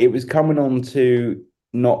you know what? It was coming on to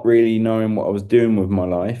not really knowing what I was doing with my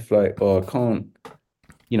life. Like, oh, I can't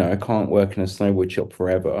work in a snowboard shop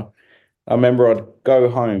forever. I remember I'd go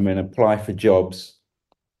home and apply for jobs.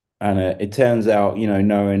 And it turns out,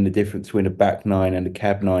 knowing the difference between a back nine and a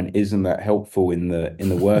cab nine isn't that helpful in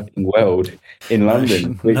the working world in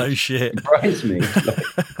London. No shit. Surprised me.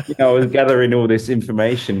 Like, I was gathering all this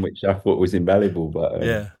information, which I thought was invaluable, but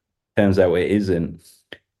yeah, turns out it isn't.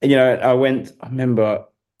 And, I remember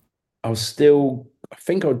I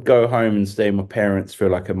think I'd go home and stay with my parents for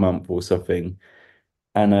like a month or something.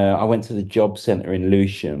 And I went to the job centre in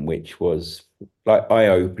Lucian, which was like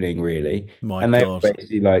eye-opening, really. My And they were God.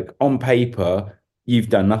 basically like, on paper, you've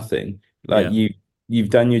done nothing. Like Yeah. you've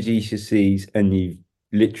done your GCSEs and you've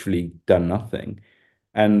literally done nothing.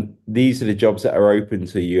 And these are the jobs that are open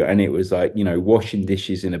to you. And it was like, washing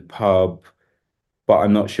dishes in a pub, but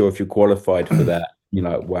I'm not sure if you're qualified for that. You're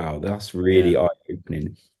like, wow, that's Yeah. really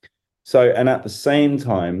eye-opening. So, and at the same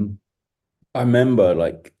time, I remember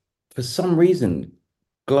like for some reason,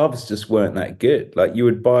 gloves just weren't that good. Like you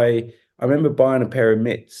would buy, I remember buying a pair of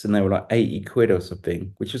mitts and they were like 80 quid or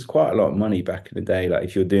something, which was quite a lot of money back in the day. Like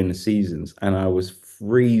if you're doing the seasons, and I was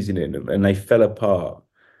freezing in them and they fell apart.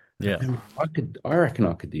 And Yeah. I reckon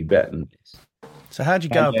I could do better than this. So how'd you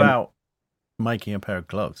go And about making a pair of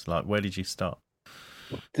gloves? Like, where did you start?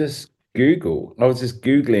 just Google. I was just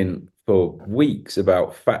Googling for weeks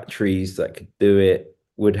about factories that could do it,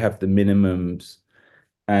 would have the minimums.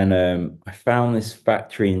 And I found this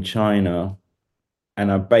factory in China,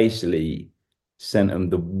 and I basically sent them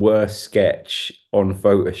the worst sketch on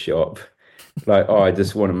Photoshop. Like, oh, I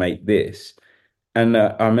just want to make this. And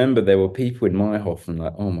I remember there were people in my Hoffen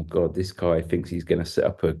like, oh my God, this guy thinks he's going to set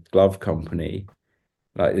up a glove company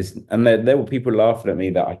like this. And there were people laughing at me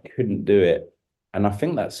that I couldn't do it. And I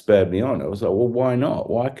think that spurred me on. I was like, well, why not?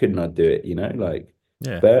 Why couldn't I do it? Like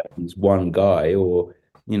Yeah. Burton's one guy, or,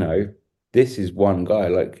 this is one guy.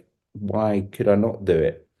 Like, why could I not do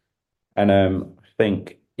it? And I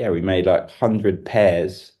think, yeah, we made like 100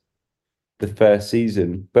 pairs the first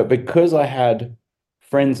season. But because I had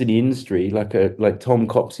friends in the industry, like Tom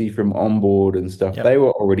Copsey from Onboard and stuff, Yep. they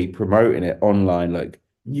were already promoting it online, like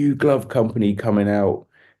new glove company coming out.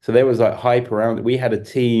 So there was like hype around it. We had a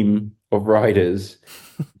team of riders.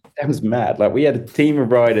 That was mad. Like we had a team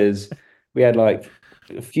of riders. We had like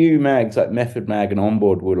a few mags like Method Mag and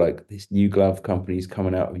Onboard were like this new glove company's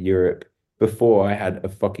coming out of Europe before I had a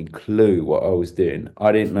fucking clue what I was doing.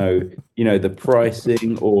 I didn't know, the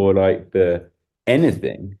pricing or like the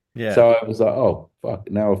anything. Yeah. So I was like, oh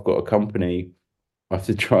fuck, now I've got a company. I have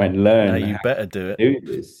to try and Now learn you how better do it. to do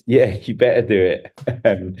this. Yeah, you better do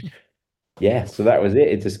it. Yeah, so that was it.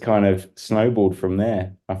 It just kind of snowballed from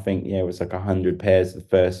there. I think, yeah, it was like 100 pairs the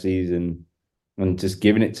first season, and just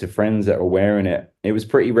giving it to friends that were wearing it. It was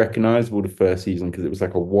pretty recognizable the first season because it was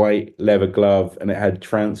like a white leather glove and it had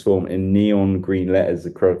transform in neon green letters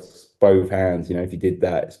across both hands. If you did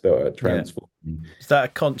that, it spelled out Yeah. transform. Is that a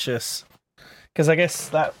conscious? Because I guess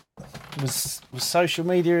that was social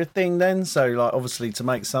media a thing then. So, like, obviously, to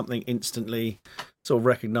make something instantly sort of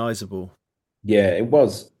recognizable. Yeah, it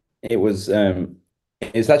was.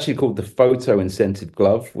 It's actually called the photo incentive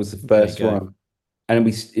glove was the There you first go. one. And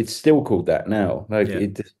it's still called that now. Like Yeah.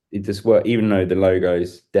 it just worked, even though the logo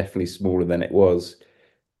is definitely smaller than it was.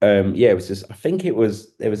 Yeah, it was just I think there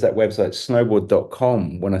was that website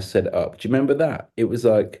snowboard.com when I set it up. Do you remember that? It was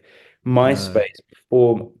like No. MySpace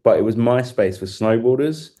before, but it was MySpace for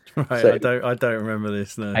snowboarders. Right. So I don't remember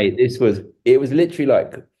this. No. hey, it was literally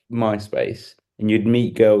like MySpace. And you'd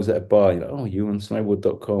meet girls at a bar, you're like, oh, you're on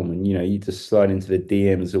snowboard.com, and you just slide into the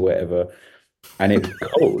DMs or whatever. And it was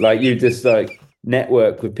cool. Like you just like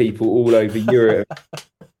network with people all over Europe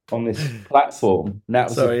on this platform. And that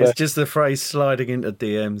was the Sorry, it's first. just the phrase sliding into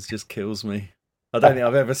DMs just kills me. I don't think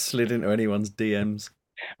I've ever slid into anyone's DMs.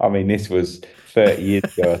 I mean, this was 30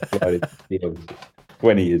 years ago. I slid into DMs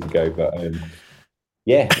 20 years ago, but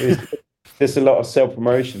yeah, it was just a lot of self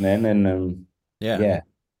promotion then, and Yeah. yeah,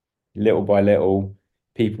 little by little,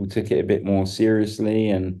 people took it a bit more seriously,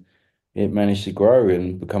 and it managed to grow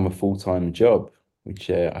and become a full-time job, which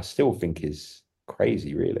I still think is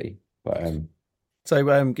crazy, really. But So,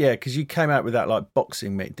 yeah, because you came out with that like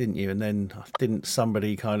boxing mitt, didn't you? And then didn't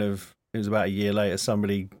somebody kind of, it was about a year later,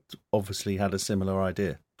 somebody obviously had a similar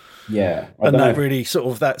idea. yeah, I And don't that know. really sort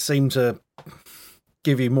of, that seemed to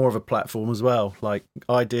give you more of a platform as well, like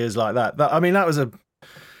ideas like that. I mean, that was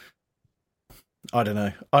I don't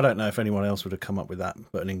know. I don't know if anyone else would have come up with that,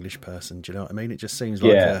 but an English person. Do you know what I mean? It just seems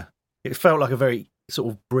like Yeah, it felt like a very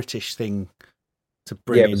sort of British thing to yeah,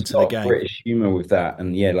 bring it was into a the lot of game. British humor with that,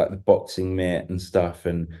 and yeah, like the boxing mitt and stuff,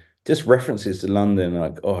 and just references to London.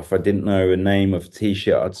 Like, oh, if I didn't know a name of a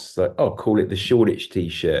t-shirt, I'd just like, oh, call it the Shoreditch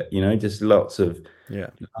t-shirt. Just lots of Yeah.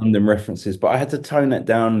 London references. But I had to tone that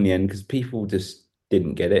down in the end because people just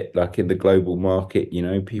didn't get it. Like in the global market,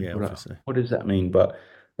 Yeah, people were like, obviously. what does that mean? But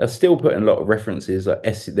they're still putting a lot of references. Like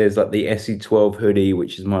there's like the SE12 hoodie,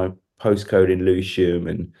 which is my postcode in Lewisham,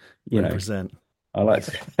 and Represent. I like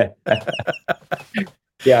to,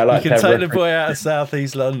 yeah, I You like to can have take the reference. boy out of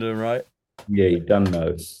Southeast London, right? Yeah, you done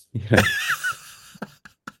those.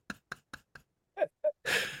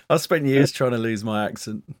 I've spent years trying to lose my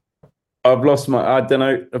accent. I've lost my. I don't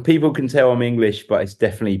know. People can tell I'm English, but it's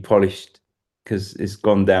definitely polished because it's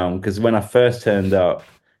gone down. Because when I first turned up,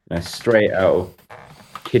 straight out of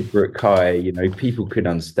Kidbrooke High, people could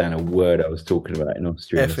understand a word I was talking about in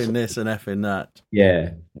Austria. Effing this and effing that.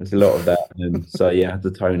 Yeah, there's a lot of that. And so, yeah, I had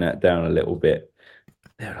to tone that down a little bit.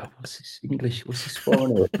 They're like, what's this English? What's this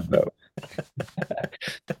foreign about?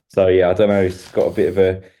 So, yeah, I don't know. It's got a bit of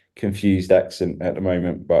a confused accent at the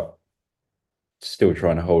moment, but still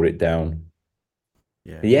trying to hold it down.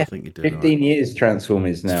 Yeah, But yeah, I think you're doing 15 right. years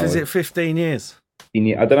Transformers now. Is it 15 years? I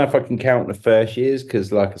don't know if I can count the first years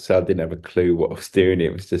because, like I said, I didn't have a clue what I was doing.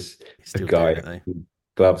 It was just a guy with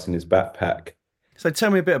gloves in his backpack. So tell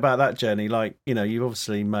me a bit about that journey. Like, you've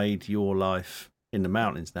obviously made your life in the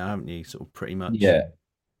mountains now, haven't you? Sort of pretty much. Yeah.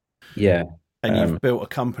 Yeah. And you've built a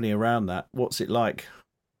company around that. What's it like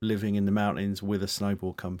living in the mountains with a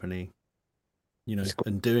snowboard company,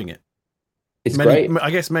 and doing it? It's great.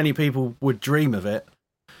 I guess many people would dream of it,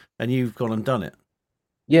 and you've gone and done it.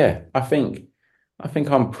 Yeah, I think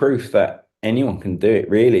I'm proof that anyone can do it,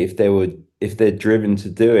 really, if they're driven to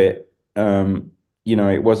do it.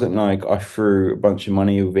 It wasn't like I threw a bunch of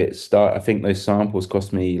money with it. I think those samples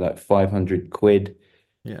cost me like 500 quid.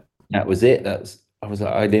 Yeah. That was it. I was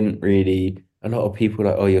like, I didn't really, a lot of people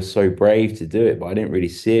are like, oh, you're so brave to do it, but I didn't really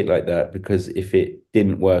see it like that, because if it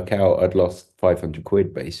didn't work out, I'd lost 500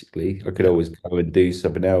 quid basically. I could always go and do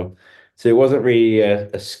something else. So it wasn't really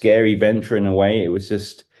a scary venture in a way. It was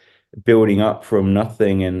just building up from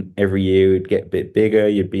nothing, and every year it would get a bit bigger.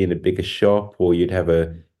 You'd be in a bigger shop, or you'd have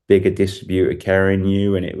a bigger distributor carrying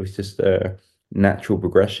you, and it was just a natural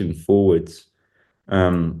progression forwards.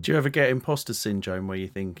 Do you ever get imposter syndrome where you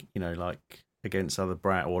think, like against other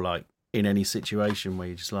brands, or like in any situation where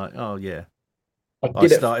you're just like, oh yeah, I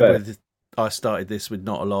started this with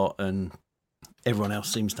not a lot, and everyone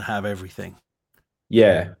else seems to have everything.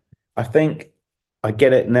 Yeah, I think I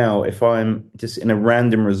get it now. If I'm just in a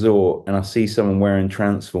random resort and I see someone wearing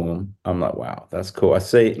Transform, I'm like, wow, that's cool. I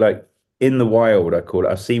see, like, in the wild, I call it.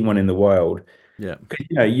 I've seen one in the wild. Yeah.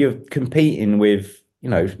 You're competing with,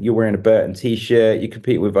 you're wearing a Burton t-shirt, you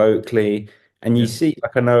compete with Oakley, and you see,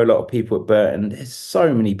 like, I know a lot of people at Burton. There's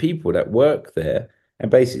so many people that work there.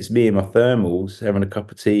 And basically, it's me and my thermals having a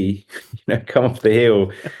cup of tea, come off the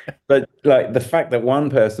hill. But like the fact that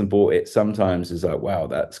one person bought it sometimes is like, wow,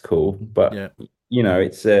 that's cool. But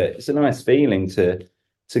it's a nice feeling to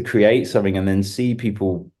create something and then see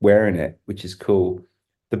people wearing it, which is cool.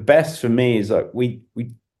 The best for me is like we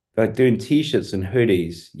like doing t-shirts and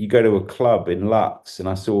hoodies. You go to a club in Lux and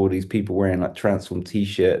I saw all these people wearing like Transform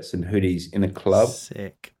t-shirts and hoodies in a club.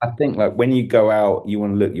 Sick. I think like when you go out, you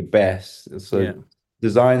want to look your best. So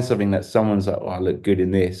design something that someone's like, oh, I look good in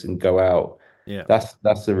this, and go out. Yeah,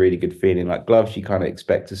 that's a really good feeling. Like gloves, you kind of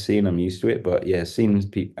expect to see, and I'm used to it. But yeah,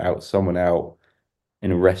 seeing someone out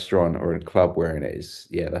in a restaurant or in a club wearing it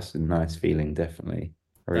that's a nice feeling. Definitely,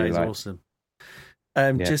 that is awesome.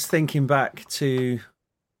 Just thinking back to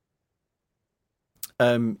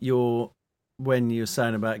when you were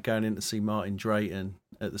saying about going in to see Martin Drayton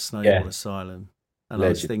at the Snowboard Asylum, and Legend. I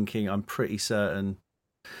was thinking, I'm pretty certain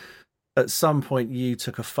at some point you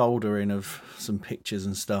took a folder in of some pictures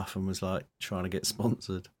and stuff and was like trying to get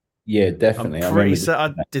sponsored. Yeah, definitely. I'm pretty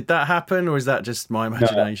certain. Did that happen, or is that just my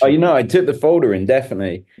imagination? No, I took the folder in,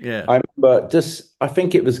 definitely. Yeah. I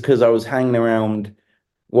think it was because I was hanging around.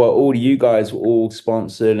 Well, all you guys were all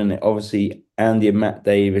sponsored, and obviously Andy and Matt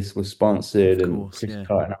Davis were sponsored, and Chris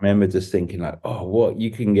Carter. I remember just thinking like, oh, what,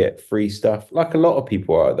 you can get free stuff. Like a lot of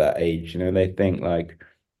people are at that age, they think like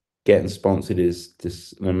getting sponsored is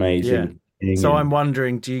just an amazing thing. So I'm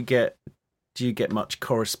wondering, do you get much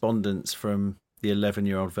correspondence from the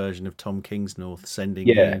 11-year-old version of Tom Kingsnorth sending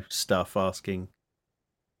you stuff asking?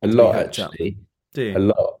 A lot, actually. Do you? A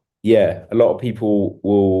lot. Yeah, a lot of people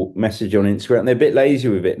will message on Instagram. They're a bit lazy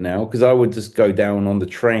with it now, because I would just go down on the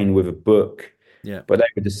train with a book. Yeah. But they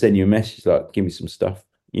would just send you a message like, give me some stuff,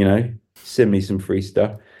 send me some free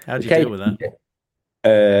stuff. How do you deal with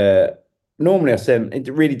that? Normally I send,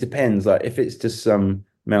 it really depends. Like if it's just some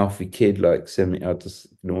mouthy kid, like send me, I'll just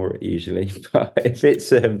ignore it usually. But if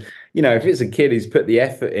it's if it's a kid who's put the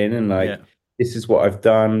effort in and like, this is what I've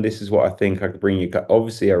done, this is what I think I could bring you.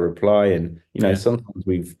 Obviously I reply, and sometimes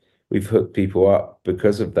we've hooked people up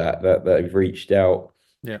because of that they've reached out.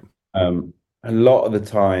 Yeah. A lot of the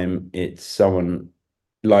time it's someone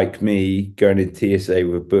like me going to TSA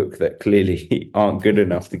with a book that clearly aren't good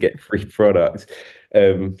enough to get free product.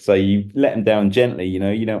 So you let them down gently, you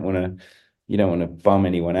don't want to bum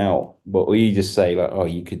anyone out, or you just say like, oh,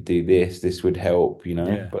 you could do this would help,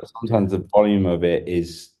 but sometimes the volume of it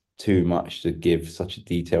is too much to give such a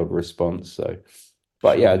detailed response. So,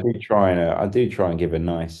 but I do try and give a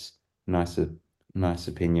nicer nice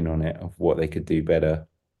opinion on it of what they could do better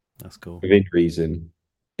That's cool. within reason.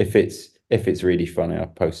 If it's really funny, I'll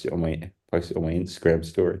post it on my Instagram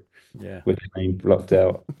story. Yeah. With the name blocked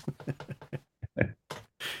out.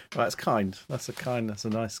 That's kind. That's a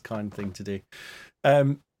nice kind thing to do.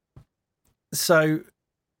 So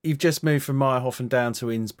you've just moved from Meyerhofen down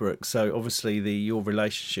to Innsbruck. So obviously your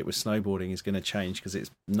relationship with snowboarding is going to change because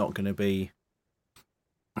it's not going to be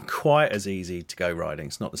quite as easy to go riding.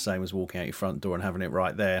 It's not the same as walking out your front door and having it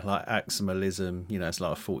right there. Like Aximalism, it's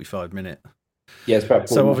like a 45-minute. Yeah, it's about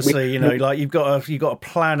 40. So obviously, like you've got to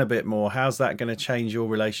plan a bit more. How's that going to change your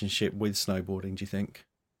relationship with snowboarding, do you think?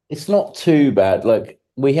 It's not too bad. Like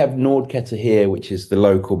we have Nordkette here, which is the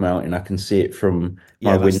local mountain. I can see it from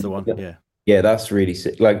my that's window. the one. Yeah. Yeah, that's really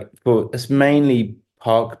sick. Like it's mainly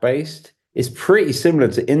park based. It's pretty similar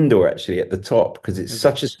to indoor actually at the top because it's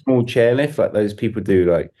such a small chairlift. Like those people do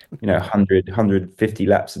 150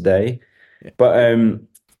 laps a day. Yeah. But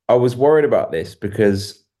I was worried about this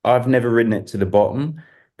because I've never ridden it to the bottom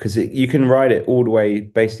because you can ride it all the way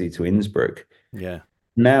basically to Innsbruck. Yeah.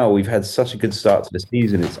 Now we've had such a good start to the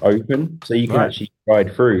season. It's open, so you can Right. actually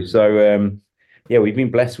ride through. So yeah, we've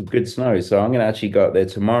been blessed with good snow. So I'm going to actually go up there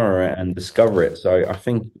tomorrow and discover it. So I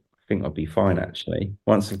think I'll be fine actually.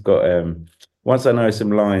 Once I know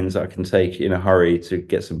some lines I can take in a hurry to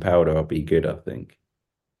get some powder, I'll be good, I think.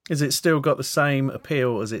 Is it still got the same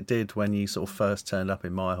appeal as it did when you sort of first turned up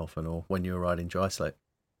in Meyerhofen or when you were riding dry slate?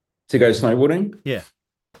 To go snowboarding? Yeah.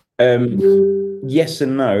 Yes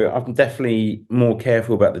and no. I'm definitely more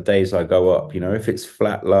careful about the days I go up. If it's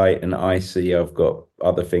flat, light, and icy, I've got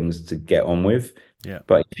other things to get on with. Yeah.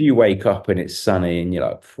 But if you wake up and it's sunny and you're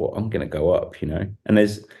like, well, I'm gonna go up,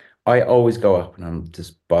 And I always go up and I'm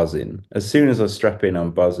just buzzing. As soon as I strap in,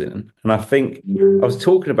 I'm buzzing. And I think I was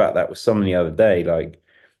talking about that with someone the other day, like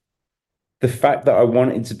the fact that I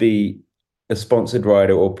wanted to be a sponsored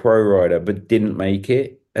rider or pro rider but didn't make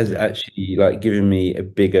it has actually given me a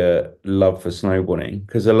bigger love for snowboarding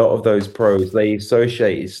because a lot of those pros they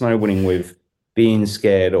associate snowboarding with being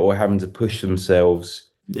scared or having to push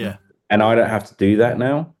themselves. Yeah. And I don't have to do that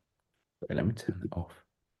now. Wait, let me turn it off.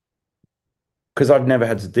 Because I've never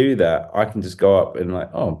had to do that. I can just go up and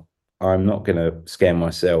I'm not gonna scare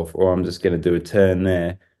myself or I'm just gonna do a turn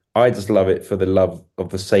there. I just love it for the love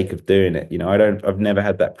of the sake of doing it. I've never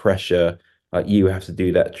had that pressure. Like you have to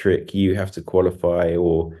do that trick, you have to qualify,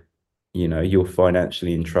 or you're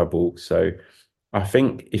financially in trouble. So I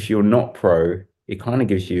think if you're not pro, it kind of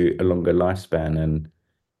gives you a longer lifespan and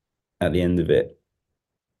at the end of it.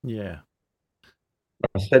 Yeah.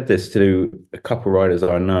 I said this to a couple of riders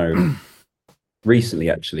I know recently,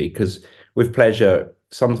 actually, because with pleasure,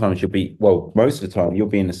 sometimes most of the time you'll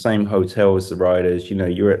be in the same hotel as the riders,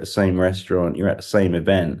 you're at the same restaurant, you're at the same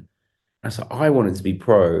event. And so I wanted to be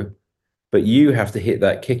pro, but you have to hit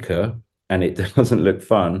that kicker and it doesn't look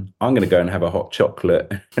fun. I'm going to go and have a hot chocolate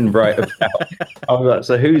and write about. I was like,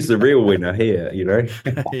 so who's the real winner here?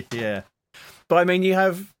 Yeah, but I mean, you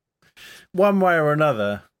have one way or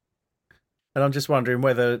another, and I'm just wondering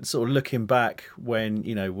whether, sort of looking back when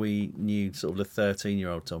we knew sort of the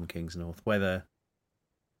 13-year-old Tom Kingsnorth, whether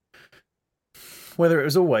it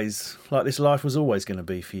was always like this, life was always going to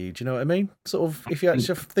be for you. Do you know what I mean? Sort of, if you're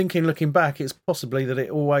actually thinking, looking back, it's possibly that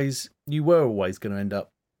you were always going to end up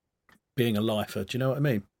being a lifer. Do you know what I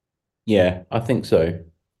mean? Yeah, I think so.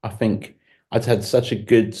 I think I'd had such a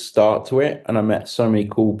good start to it and I met so many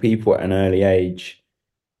cool people at an early age.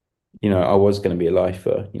 I was going to be a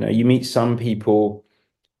lifer. You meet some people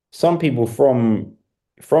from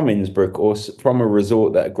Innsbruck or from a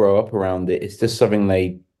resort that grow up around it. It's just something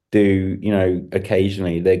they do,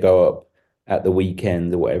 occasionally. They go up at the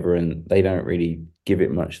weekend or whatever and they don't really give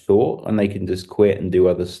it much thought and they can just quit and do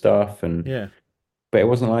other stuff. And yeah. But it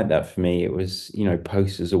wasn't like that for me. It was,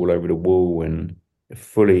 posters all over the wall and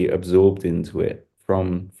fully absorbed into it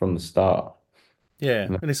from the start.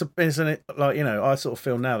 Yeah, and isn't it like, I sort of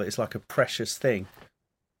feel now that it's like a precious thing.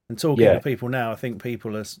 And talking to people now, I think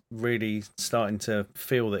people are really starting to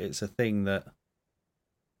feel that it's a thing that,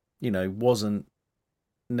 wasn't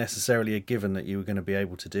necessarily a given that you were going to be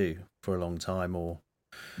able to do for a long time or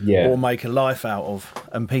make a life out of.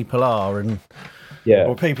 And people are,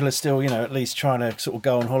 or people are still, at least trying to sort of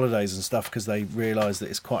go on holidays and stuff because they realise that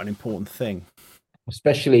it's quite an important thing.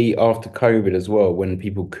 Especially after COVID as well, when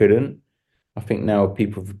people couldn't. I think now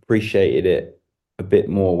people have appreciated it a bit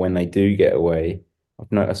more when they do get away.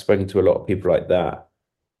 I've spoken to a lot of people like that.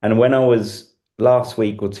 And when I was last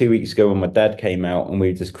week or 2 weeks ago when my dad came out and we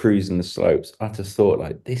were just cruising the slopes, I just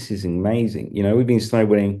thought this is amazing. We've been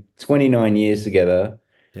snowboarding 29 years together.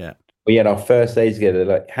 Yeah. We had our first day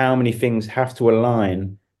together. How many things have to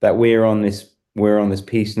align that we're on this we're on this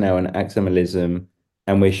piece now in aximalism,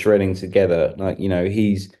 and we're shredding together. Like,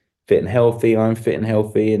 he's fit and healthy, I'm fit and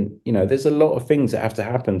healthy, and there's a lot of things that have to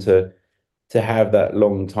happen to have that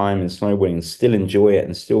long time in snowboarding and still enjoy it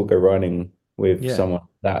and still go running with Yeah. someone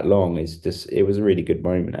that long. It was a really good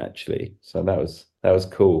moment actually. So that was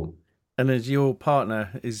cool. And as your partner,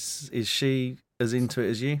 is she as into it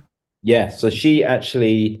as you? Yeah, so she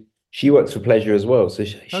works for pleasure as well. So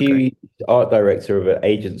Okay. she's art director of an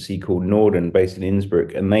agency called Norden based in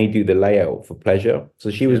Innsbruck, and they do the layout for pleasure.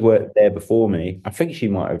 So she was Yeah. worked there before me. I think she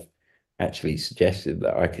might have actually suggested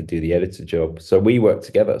that I could do the editor job. So we work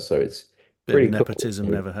together. So it's Bit of pretty nepotism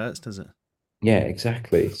cool. never hurts, does it? Yeah,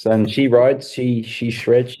 exactly. So, and she rides, she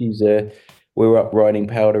shreds. We were up riding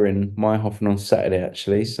powder in Meyerhofen on Saturday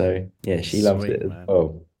actually. So yeah, she loves it Sweet, as man.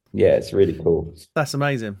 well. Yeah, it's really cool. That's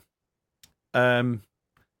amazing. I've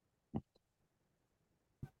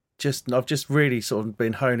just really sort of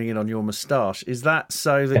been honing in on your moustache. Is that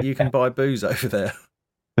so that you can buy booze over there?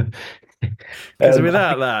 Because I without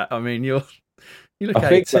think, that, I mean, you look I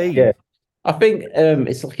think, yeah, 18. I think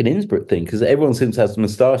it's like an Innsbruck thing because everyone seems to have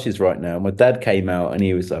moustaches right now. My dad came out and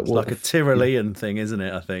he was like, It's "What like the a f is Tyrolean thing, isn't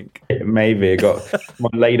it? I think. it?" Maybe I got my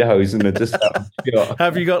lederhosen are just out of shot.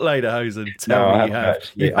 Have you got lederhosen? Tell No, I me you haven't have.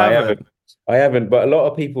 You actually. I haven't? haven't. I haven't. But a lot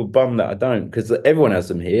of people bum that I don't because everyone has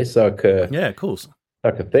them here. So Yeah, of course.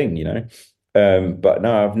 like a thing. But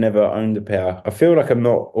no, I've never owned a pair. I feel like I'm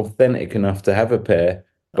not authentic enough to have a pair,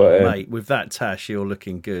 Oh, but mate, with that tash, you're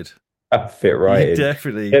looking good. I fit You right in.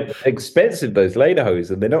 definitely. They're expensive, those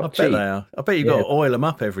lederhosen. They're I not bet they cheap. are. I bet you've got Yeah, to oil them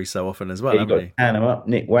up every so often as well, yeah, you haven't got to you? tan them up,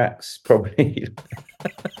 nick wax, probably.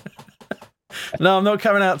 No, I'm not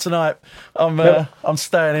coming out tonight. I'm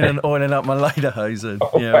staying in and oiling up my lederhosen.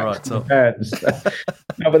 Yeah, right, Wax my Tom. hands.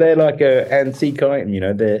 No, but they're like a antique item.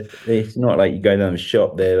 It's not like you go down the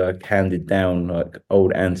shop. They're like handed down, like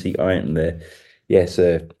old antique item. Yeah, it's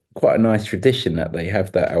quite a nice tradition that they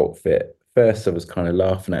have that outfit. First, I was kind of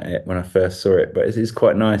laughing at it when I first saw it, but it's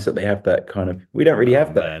quite nice that they have that kind of. We don't really Oh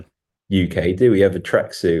have that man, UK, do we? Have a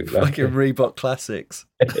tracksuit like fucking Reebok classics.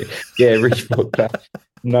 yeah, Reebok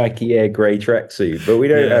Nike Air grey tracksuit, but we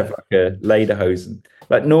don't Yeah, have like a lederhosen.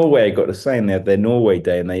 Like Norway got the same. They have their Norway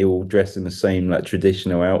Day, and they all dress in the same like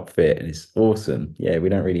traditional outfit, and it's awesome. Yeah, we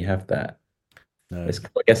don't really have that. no,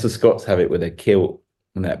 I guess the Scots have it with a kilt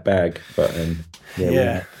and that bag, but yeah, we don't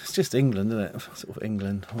yeah. have. It's just England, isn't it? Sort of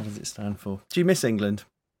England. What does it stand for? Do you miss England?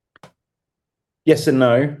 Yes and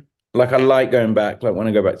no. Like I like going back. Like when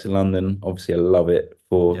I go back to London, obviously I love it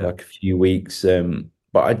for Yeah, like a few weeks.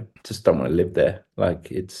 But I just don't want to live there.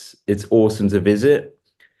 Like it's awesome to visit.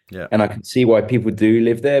 yeah. And I can see why people do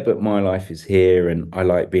live there, but my life is here and I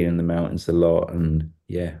like being in the mountains a lot and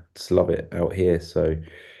yeah, just love it out here. So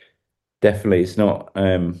definitely it's not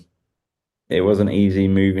it wasn't easy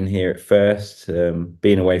moving here at first,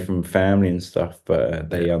 being away from family and stuff, but Yeah.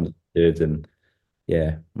 they understood and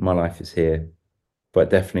yeah, my life is here. But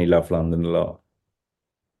definitely love London a lot.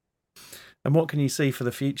 And what can you see for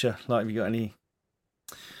the future? Like, have you got any?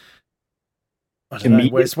 I don't know.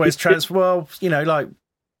 Immediate Where's well, like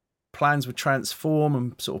plans with transform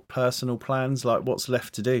and sort of personal plans. Like, what's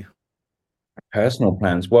left to do? personal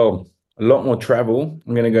plans. Well, a lot more travel.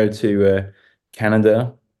 I'm going to go to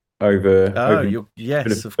Canada Oh, over you're for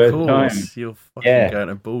yes, the of first time. course. You're fucking Yeah, going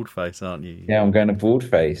to Baldface, aren't you? yeah, I'm going to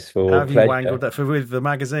Baldface How for have you wangled pleasure. that for with the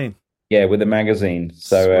magazine? Yeah, with the magazine.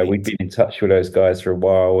 So we've Sweet. been in touch with those guys for a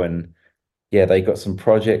while, and yeah, they got some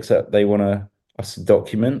projects that they want us to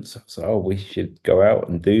document. So, oh, we should go out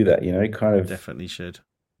and do that. Kind of Definitely should.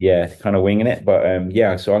 yeah, kind of winging it. But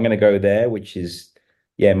yeah, so I'm going to go there, which is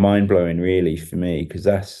yeah, mind blowing really for me because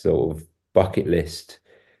that's sort of bucket list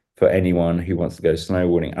for anyone who wants to go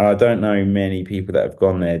snowboarding. And I don't know many people that have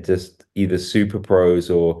gone there, just either super pros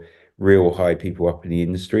or real high people up in the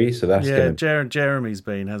industry. So that's Yeah, going to Jeremy's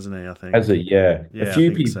been, hasn't he? I as a think. yeah, a Yeah, I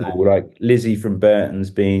few think so. people like Lizzie from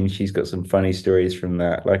Burton's been. She's got some funny stories from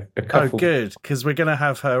that. Like a Oh, couple. good, because we're gonna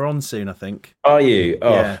have her on soon. I think. Are you?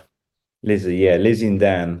 Yeah. Oh, Lizzie, yeah, Lizzie and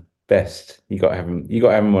Dan, best. You got to have them. You got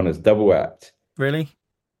to have them on as double act. Really?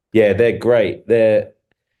 Yeah, they're great.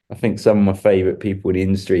 I think some of my favorite people in the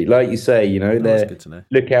industry. Like you say, Oh, that's they good to know.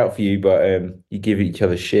 look out for you, but you give each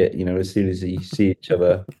other shit, as soon as you see each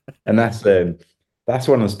other. And that's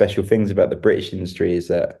one of the special things about the British industry is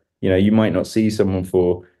that, you might not see someone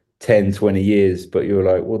for 10, 20 years, but you're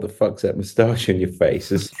like, what the fuck's that moustache on your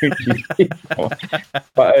face as soon as you see someone.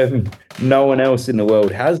 But no one else in the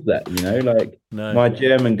world has that. Like No. my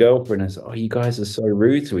German girlfriend is, oh, you guys are so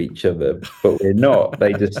rude to each other, but we're not.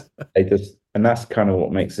 And that's kind of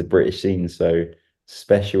what makes the British scene so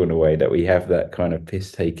special in a way that we have that kind of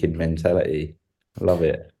piss taking mentality. I love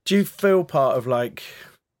it. Do you feel part of like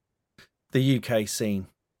the UK scene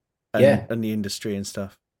and the industry and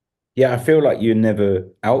stuff? Yeah, I feel like you're never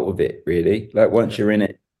out of it, really. Like once you're in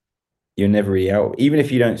it, you're never really out. Even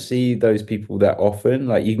if you don't see those people that often,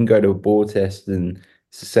 like you can go to a board test and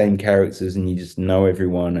it's the same characters and you just know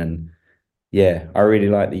everyone. And yeah, I really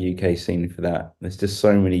like the UK scene for that. There's just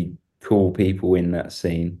so many cool people in that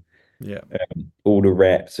scene. Yeah. All the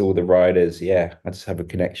reps, all the riders. Yeah, I just have a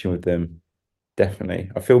connection with them. Definitely.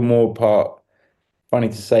 I feel more part, funny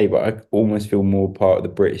to say, but I almost feel more part of the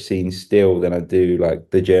British scene still than I do like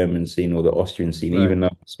the German scene or the Austrian scene, Right. even though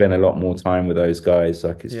I spend a lot more time with those guys.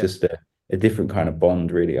 Like it's Yeah. just a different kind of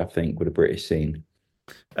bond, really, I think, with the British scene.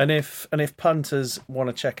 And if punters want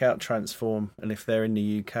to check out Transform, and if they're in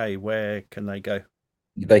the UK, where can they go?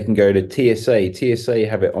 They can go to TSA. TSA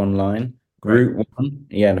have it online. Great. Route One,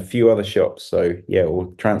 yeah, and a few other shops. So yeah, or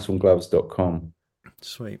transformgloves.com.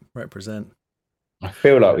 Sweet. Represent. I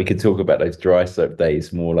feel like we could talk about those dry soap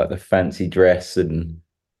days more, like the fancy dress and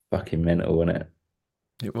fucking mental, wasn't it?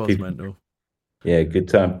 It was People, mental. yeah, good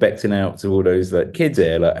time. Becking out to all those like kids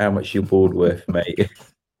here, like how much your board worth, mate?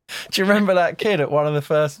 Do you remember that kid at one of the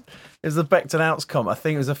first? It was the Becton Outs comp. I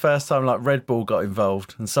think it was the first time like Red Bull got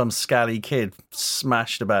involved, and some scally kid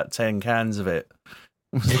smashed about 10 cans of it.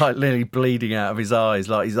 It was like literally bleeding out of his eyes.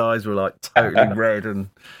 Like his eyes were like totally red. And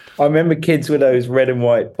I remember kids with those red and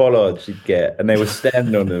white bollards you'd get, and they were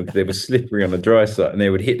standing on them because they were slippery on the dry side, and they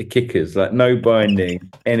would hit the kickers, like no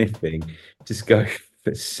binding, anything, just go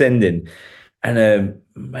sending. And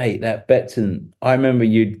mate, that Betton, I remember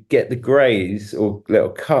you'd get the graze or little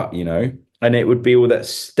cut, and it would be all that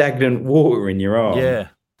stagnant water in your arm. yeah,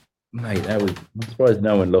 Mate, that was. I'm surprised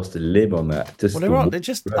no one lost a limb on that. Just well, there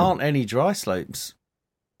just aren't any dry slopes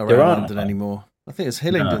around There aren't. London anymore. I think it's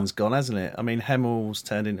Hillingdon's gone, hasn't it? I mean, Hemmel's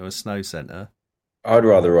turned into a snow centre. I'd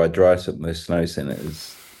rather ride dry soap than those snow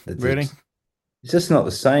centers. Really? It's just not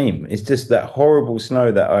the same. It's just that horrible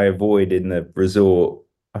snow that I avoid in the resort.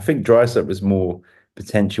 I think dry soap was more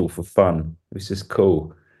potential for fun. It was just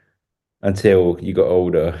cool until you got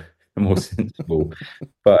older and more sensible.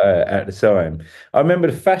 But at the time, I remember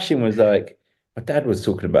the fashion was like, my dad was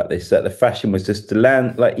talking about this, that the fashion was just to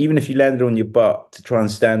land, like even if you landed on your butt, to try and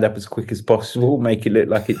stand up as quick as possible, make it look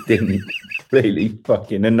like it didn't completely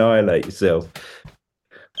fucking annihilate yourself.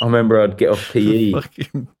 I remember I'd get off PE.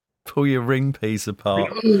 Fucking pull your ring piece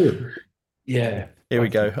apart. Yeah. Here we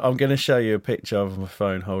go. I'm going to show you a picture of my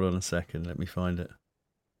phone. Hold on a second. Let me find it.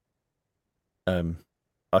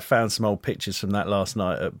 I found some old pictures from that last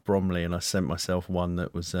night at Bromley, and I sent myself one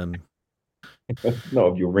that was not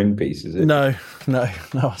of your ring piece, is it? No.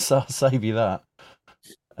 I'll save you that.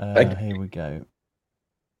 Here we go.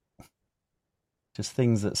 Just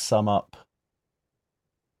things that sum up.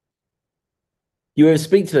 You ever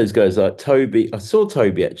speak to those guys like Toby? I saw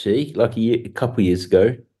Toby actually, like a couple of years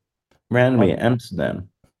ago, randomly at Amsterdam.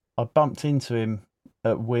 I bumped into him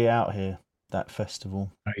at We Out Here, that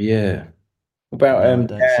festival. Oh yeah. What about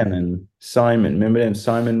Dan and Simon? Remember them?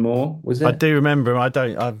 Simon Moore, was it? I do remember him.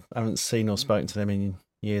 I haven't seen or spoken to them in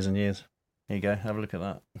years and years. Here you go. Have a look at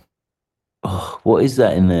that. Oh, what is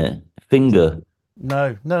that in there? Finger?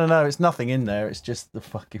 No. It's nothing in there. It's just the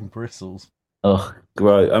fucking bristles. Oh,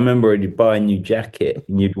 great. I remember you'd buy a new jacket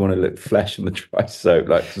and you'd want to look flash on the dry soap,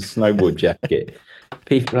 like a snowboard jacket.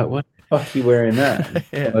 People are like, what the fuck are you wearing that?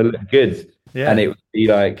 Yeah. I look good. Yeah. And it would be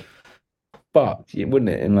like, fucked, wouldn't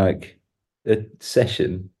it? In like a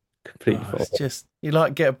session, completely. It's just, you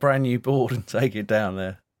like get a brand new board and take it down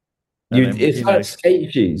there. It's like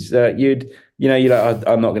skate shoes. You're like,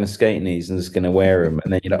 I'm not going to skate in these. I'm just going to wear them.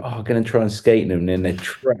 And then you're like, oh, I'm going to try and skate in them. And then they're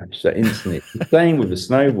trash like, instantly. It's the same with a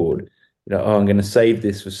snowboard. You're like, oh, I'm going to save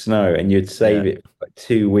this for snow. And you'd save it for like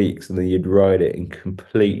 2 weeks and then you'd ride it and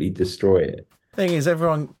completely destroy it. Thing is,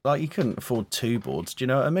 everyone, like, you couldn't afford two boards. Do you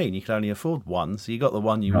know what I mean? You could only afford one. So you got the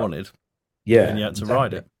one you wanted. Yeah. And you had to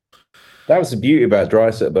ride it. That was the beauty about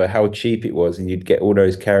dry soap, though, how cheap it was, and you'd get all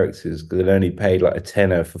those characters because it only paid like a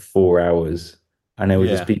tenner for 4 hours, and there would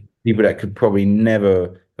just be people that could probably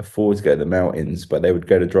never afford to go to the mountains, but they would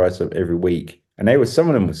go to dry soap every week, and some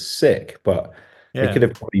of them were sick, but they could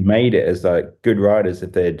have probably made it as like good riders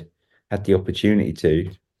if they'd had the opportunity to.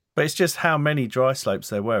 But it's just how many dry slopes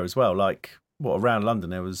there were as well. Like around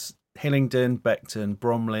London there was Hillingdon, Becton,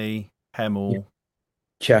 Bromley, Hemel,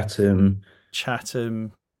 Chatham.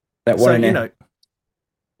 That one,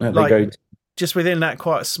 so, just within that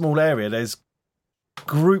quite a small area, there's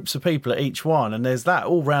groups of people at each one, and there's that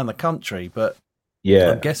all around the country. But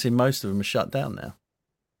I'm guessing most of them are shut down now.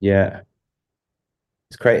 Yeah,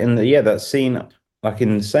 it's great, and that scene. like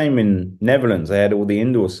in the same in Netherlands, they had all the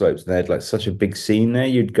indoor slopes and they had like such a big scene there.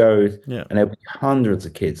 You'd go Yeah. and there'd be hundreds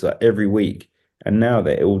of kids like every week. And now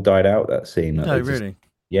they all died out that scene. Like No, they just, really.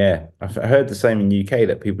 yeah. I heard the same in UK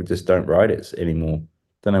that people just don't ride it anymore.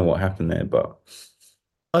 Don't know what happened there, but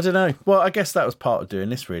I don't know. Well, I guess that was part of doing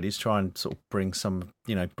this, really, is try and sort of bring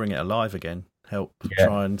bring it alive again, help yeah,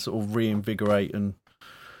 try and sort of reinvigorate and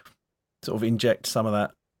sort of inject some of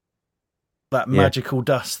that yeah, magical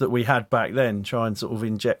dust that we had back then, try and sort of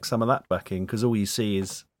inject some of that back in, because all you see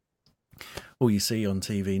on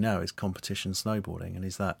TV now is competition snowboarding, and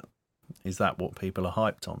is that what people are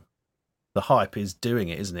hyped on? The hype is doing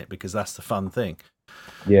it, isn't it? Because that's the fun thing.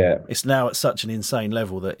 yeah. It's now at such an insane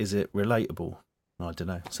level that is it relatable? I don't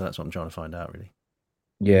know. So that's what I'm trying to find out, really.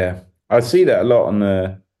 Yeah, I see that a lot on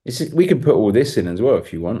the. We can put all this in as well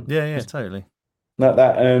if you want. Yeah, totally. Like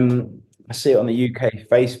that. I see it on the UK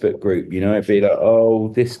Facebook group. It'd be like, oh,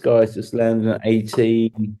 this guy's just landed at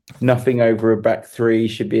 18. Nothing over a back three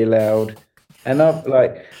should be allowed. And I've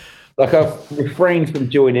refrained from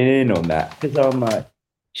joining in on that because I'm like,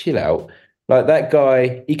 chill out. Like that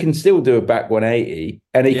guy, he can still do a back 180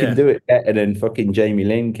 and he can Yeah, do it better than fucking Jamie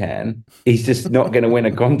Lynn can. He's just not going to win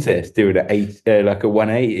a contest doing like a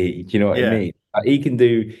 180. Do you know what I yeah, mean? Like, he can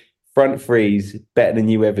do front freeze better than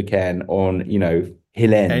you ever can on,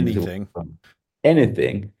 hill end or anything.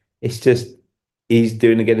 anything. It's just he's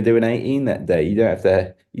going to do an 18 that day. You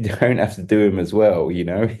don't have to do him as well.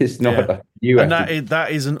 It's not Yeah, like you and have to.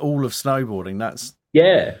 that isn't all of snowboarding. That's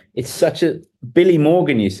Yeah, it's such a Billy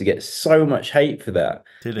Morgan used to get so much hate for that.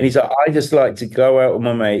 And silly. he's like, I just like to go out with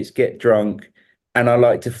my mates, get drunk, and I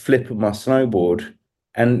like to flip on my snowboard.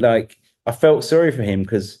 And like I felt sorry for him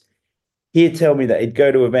because he'd tell me that he'd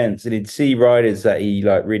go to events and he'd see riders that he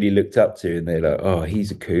like really looked up to, and they're like, "Oh,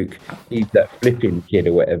 he's a kook. He's that flipping kid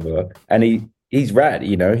or whatever." And he's rad,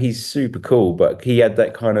 he's super cool. But he had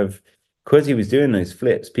that kind of because he was doing those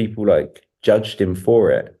flips, people like judged him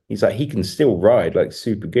for it. He's like, he can still ride like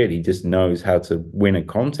super good. He just knows how to win a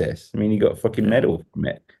contest. I mean, he got a fucking Yeah, medal from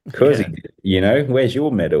it because he yeah, did. Where's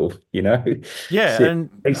your medal? yeah. Sit And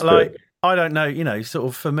on like, Facebook. I don't know. Sort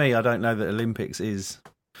of for me, I don't know that Olympics is.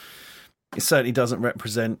 It certainly doesn't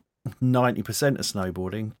represent 90% of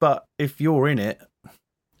snowboarding. But if you're in it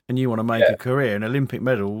and you want to make Yeah, a career, an Olympic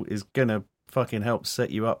medal is gonna fucking help set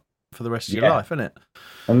you up for the rest of your yeah. life, isn't it?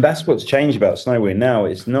 And that's what's changed about snowboarding now.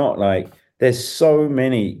 It's not like there's so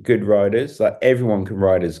many good riders. Like everyone can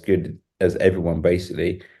ride as good as everyone,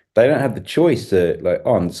 basically. They don't have the choice to like,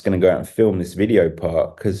 oh, I'm just going to go out and film this video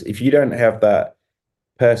part. Because if you don't have that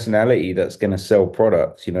personality that's going to sell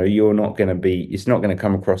products, you're not going to be, it's not going to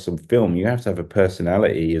come across on film. You have to have a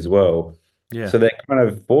personality as well. Yeah, So they're kind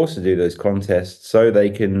of forced to do those contests so they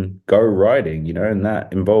can go riding, and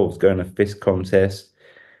that involves going to fist contests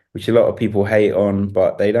which a lot of people hate on,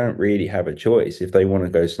 but they don't really have a choice. If they want to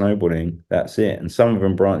go snowboarding, that's it. And some of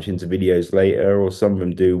them branch into videos later, or some of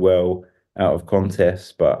them do well out of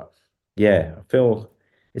contests. But yeah, I feel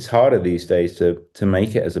it's harder these days to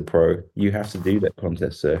make it as a pro. You have to do that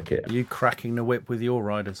contest circuit you cracking the whip with your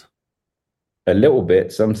riders. a little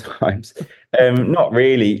bit sometimes. Not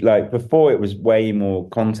really. Like before, it was way more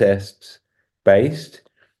contest based.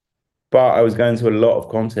 But I was going to a lot of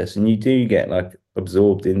contests, and you do get like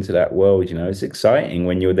absorbed into that world. It's exciting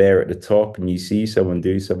when you're there at the top and you see someone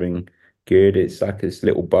do something good. It's like this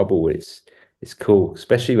little bubble. It's cool,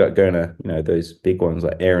 especially like going to those big ones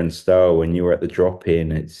like Aaron Starr when you were at the drop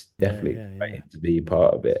in. It's Yeah, definitely yeah, yeah. great to be a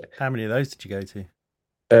part of it. How many of those did you go to?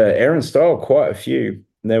 Aaron Starr, quite a few.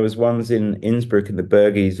 There was ones in Innsbruck in the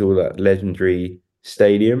Bergies, all that legendary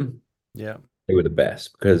stadium. Yeah, They were the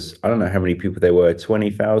best because I don't know how many people there were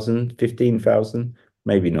 20,000, 15,000,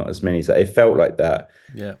 maybe not as many as that. It felt like that.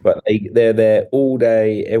 yeah, But they're there all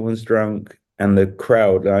day, everyone's drunk, and the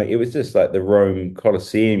crowd, like it was just like the Rome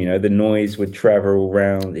Colosseum, the noise would travel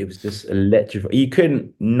around. It was just electrifying. You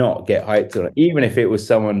couldn't not get hyped on it. Even if it was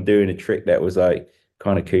someone doing a trick that was like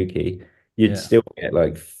kind of kooky, you'd yeah, still get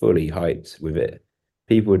like fully hyped with it.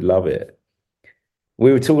 People would love it.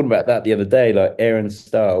 We were talking about that the other day, like Aaron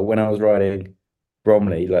Starr, when I was riding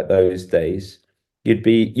Bromley, like those days, you'd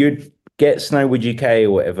get Snowwood UK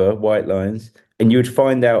or whatever, White Lines, and you'd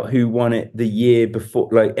find out who won it the year before.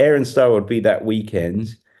 Like Aaron Starr would be that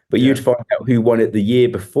weekend, but yeah. you'd find out who won it the year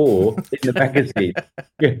before in the magazine.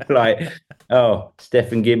 Like, oh,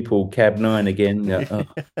 Stefan Gimple, Cab 9 again. Oh,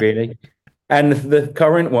 really? And the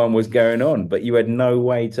current one was going on, but you had no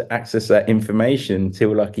way to access that information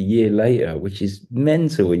until like a year later, which is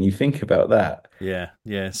mental when you think about that. Yeah,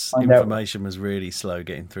 yes. Find out Information was really slow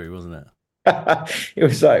getting through, wasn't it? it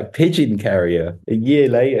was like pigeon carrier. A year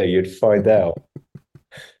later, you'd find out.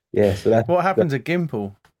 Yeah, so that's What happened to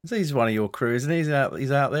Gimple? He's one of your crew, isn't he? He's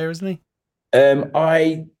out there, isn't he?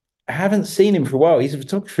 I haven't seen him for a while. He's a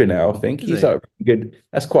photographer now, I think. Is He's he? like good.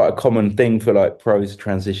 That's quite a common thing for like pros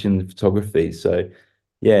transition photography. So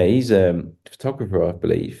yeah, he's a photographer, I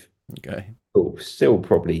believe. Okay. Cool. Still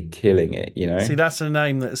probably killing it, you know. See, that's a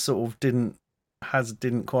name that sort of didn't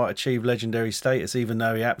quite achieve legendary status, even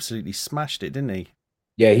though he absolutely smashed it, didn't he?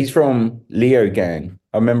 Yeah, he's from Leo Gang.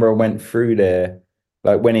 I remember I went through there,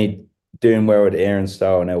 like when he doing well at Air and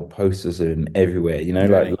Style, and there were posters of him everywhere. You know,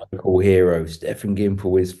 like Really? local hero. Stefan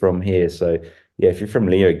Gimple is from here, so yeah, if you're from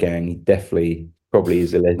Leo Gang, he definitely probably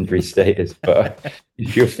is a legendary status. But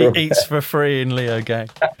if you're He from eats for free in Leo Gang.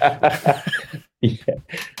 yeah,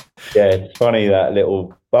 yeah, it's funny that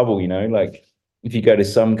little bubble. You know, like if you go to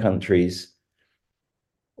some countries.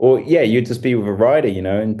 Or yeah, you'd just be with a rider, you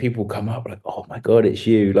know, and people come up like, "Oh my God, it's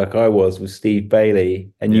you!" Like I was with Steve Bailey,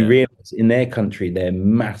 and you Yeah. realize in their country they're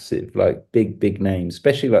massive, like big names,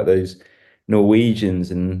 especially like those Norwegians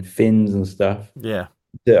and Finns and stuff. Yeah.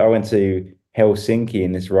 So I went to Helsinki,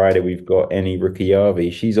 and this rider we've got, Eni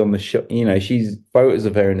Rukiavi. She's on the shop, you know, she's photos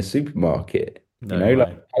of her in the supermarket, you No know, way.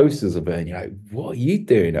 like posters of her, and you're like, "What are you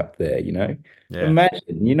doing up there?" You know, Yeah.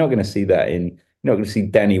 imagine you're not going to see that in. You're not going to see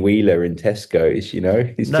Danny Wheeler in Tesco's, you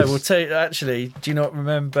know? It's No, just we'll tell you, actually, do you not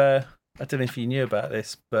remember? I don't know if you knew about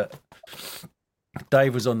this, but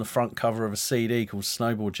Dave was on the front cover of a CD called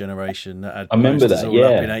Snowboard Generation that had I remember posters that, all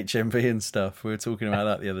up yeah. in HMV and stuff. We were talking about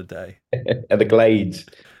that the other day. At the Glades.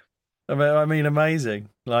 I mean, amazing.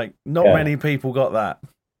 Like, not Yeah. many people got that.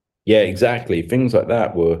 Yeah, exactly. Things like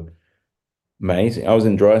that were amazing. I was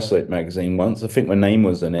in Dry Slope magazine once. I think my name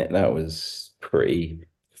was in it. That was pretty.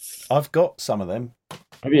 I've got some of them.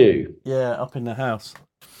 Have you? Yeah, up in the house.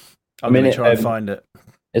 I I'm mean, going to try and find it.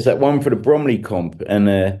 It's that one for the Bromley comp, and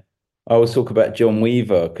I always talk about John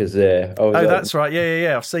Weaver because I was Oh, like, that's right.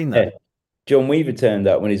 Yeah. I've seen that. yeah. John Weaver turned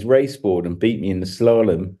up when his race board and beat me in the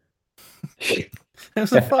slalom. It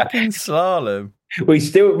was a fucking slalom. We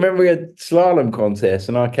still remember a slalom contest,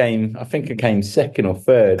 and I think I came second or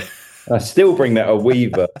third. And I still bring that up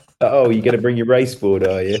Weaver. Oh, you're going to bring your race board,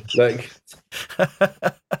 are you? Like,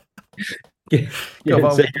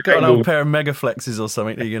 got an old pair of Megaflexes or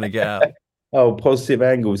something that you're going to get out. Oh, positive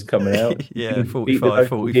angles coming out. Yeah, Beat the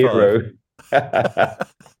local hero.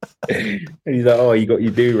 And he's like, "Oh, you got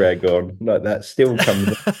your do-rag on." Like that still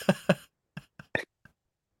comes.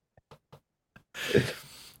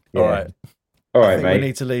 All right. All I right, think mate. we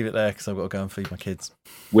need to leave it there because I've got to go and feed my kids.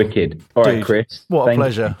 Wicked. All right, Dude, Chris. What a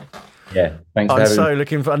pleasure. Yeah, thanks for I'm having so me.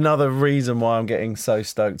 looking for another reason why I'm getting so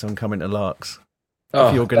stoked on coming to Larks. Oh,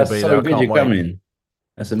 if you're going to be so there, I good can't you're wait. coming.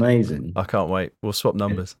 That's amazing. I can't wait. We'll swap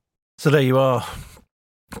numbers. So there you are.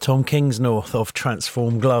 Tom Kingsnorth of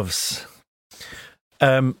Transform Gloves.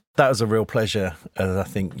 That was a real pleasure, as I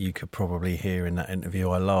think you could probably hear in that interview.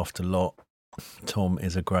 I laughed a lot. Tom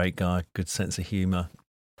is a great guy, good sense of humour.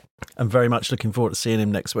 I'm very much looking forward to seeing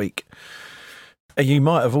him next week. You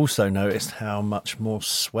might have also noticed how much more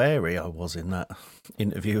sweary I was in that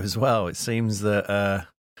interview as well. It seems that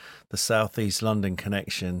the South East London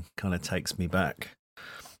connection kind of takes me back,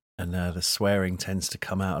 and the swearing tends to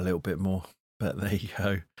come out a little bit more. But there you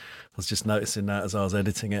go. I was just noticing that as I was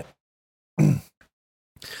editing it.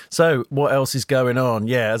 So what else is going on?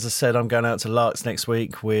 Yeah, as I said, I'm going out to Larks next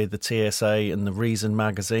week with the TSA and the Reason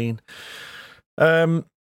magazine.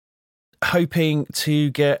 Hoping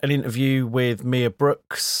to get an interview with Mia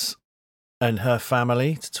Brooks and her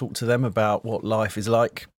family to talk to them about what life is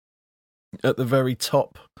like at the very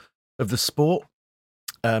top of the sport.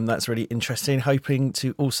 That's really interesting. Hoping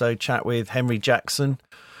to also chat with Henry Jackson,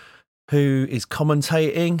 who is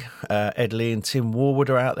commentating. Ed Lee and Tim Warwood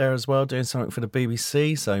are out there as well doing something for the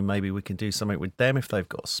BBC, so maybe we can do something with them if they've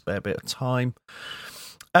got a spare bit of time.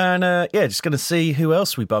 And just going to see who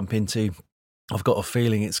else we bump into. I've got a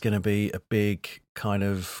feeling it's going to be a big kind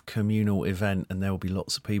of communal event and there will be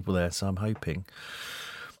lots of people there, so I'm hoping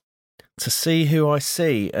to see who I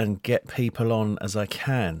see and get people on as I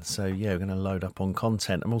can. So yeah, we're going to load up on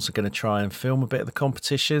content. I'm also going to try and film a bit of the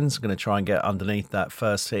competitions. I'm going to try and get underneath that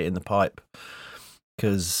first hit in the pipe,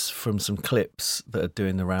 because from some clips that are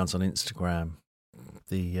doing the rounds on Instagram,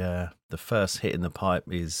 the first hit in the pipe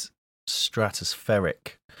is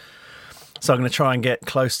stratospheric. So I'm going to try and get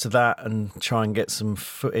close to that and try and get some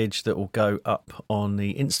footage that will go up on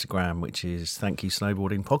the Instagram, which is Thank You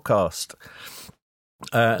Snowboarding Podcast.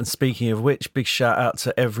 And speaking of which, big shout out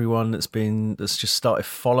to everyone that's just started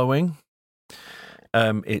following.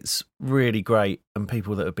 It's really great, and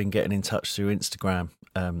people that have been getting in touch through Instagram.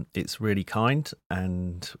 It's really kind,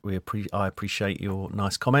 and I appreciate your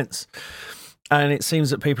nice comments. And it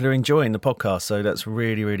seems that people are enjoying the podcast, so that's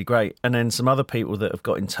really, really great. And then some other people that have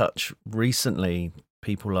got in touch recently,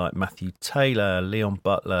 people like Matthew Taylor, Leon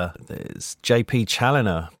Butler, there's JP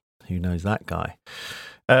Challoner, who knows that guy,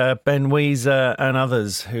 Ben Weezer and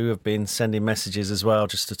others who have been sending messages as well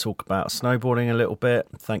just to talk about snowboarding a little bit.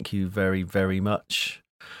 Thank you very, very much.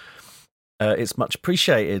 It's much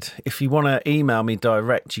appreciated. If you want to email me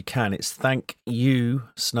direct, you can. It's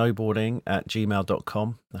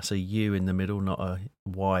thankyouSnowboarding@gmail.com. That's a U in the middle, not a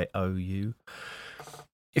YOU.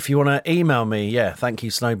 If you want to email me,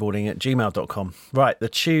 thankyouSnowboarding@gmail.com. Right, the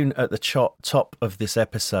tune at the top of this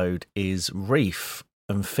episode is Reef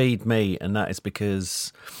and Feed Me, and that is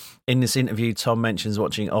because in this interview, Tom mentions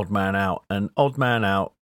watching Odd Man Out, and Odd Man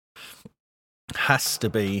Out has to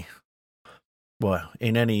be, well,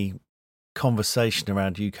 in any conversation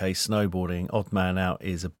around UK snowboarding, Odd Man Out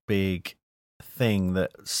is a big thing that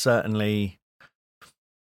certainly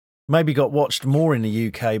maybe got watched more in the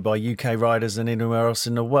UK by UK riders than anywhere else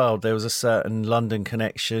in the world. There was a certain London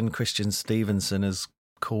connection. Christian Stevenson has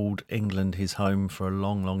called England his home for a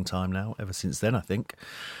long, long time now, ever since then, I think.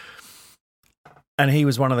 And he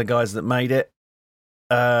was one of the guys that made it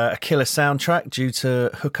a killer soundtrack due to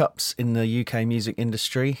hookups in the UK music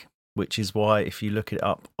industry, which is why if you look it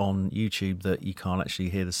up on YouTube that you can't actually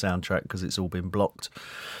hear the soundtrack because it's all been blocked.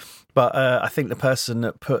 But I think the person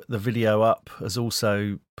that put the video up has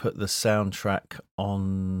also put the soundtrack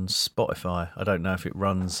on Spotify. I don't know if it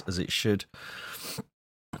runs as it should,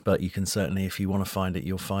 but you can certainly, if you want to find it,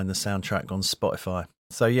 you'll find the soundtrack on Spotify.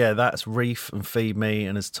 So yeah, that's Reef and Feed Me,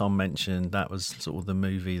 and as Tom mentioned, that was sort of the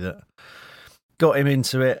movie that got him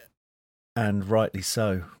into it. And rightly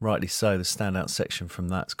so. The standout section from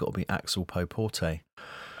that's got to be Axel Poporte.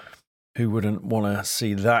 Who wouldn't want to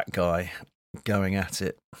see that guy going at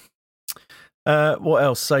it? What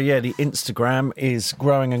else? So yeah, the Instagram is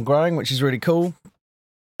growing and growing, which is really cool.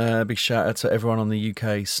 Big shout out to everyone on the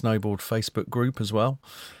UK Snowboard Facebook group as well.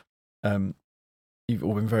 You've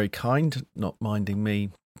all been very kind, not minding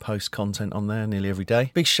me post content on there nearly every day.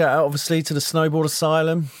 Big shout out obviously to the Snowboard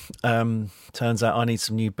Asylum. Turns out I need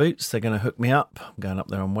some new boots. They're going to hook me up. I'm going up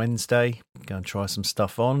there on Wednesday, going to try some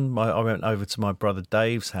stuff on. I went over to my brother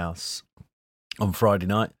Dave's house on Friday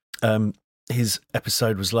night. His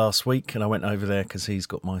episode was last week and I went over there because he's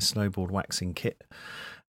got my snowboard waxing kit,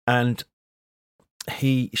 and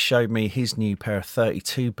he showed me his new pair of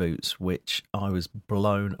 32 boots, which I was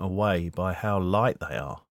blown away by how light they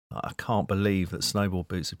are. I can't believe that snowboard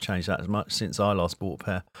boots have changed that as much since I last bought a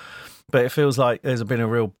pair. But it feels like there's been a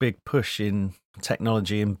real big push in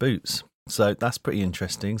technology in boots. So that's pretty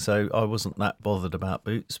interesting. So I wasn't that bothered about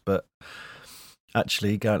boots, but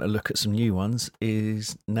actually going to look at some new ones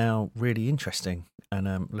is now really interesting. And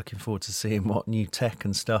I'm looking forward to seeing what new tech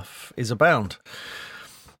and stuff is abound.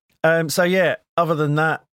 So yeah, other than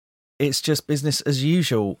that, it's just business as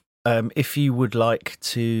usual. If you would like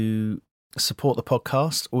to support the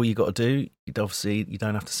podcast, all you got to do, you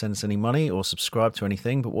don't have to send us any money or subscribe to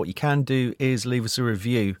anything, but what you can do is leave us a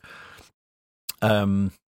review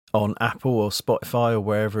on Apple or Spotify or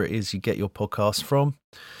wherever it is you get your podcast from.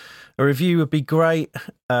 A review would be great.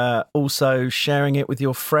 Also sharing it with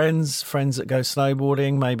your friends that go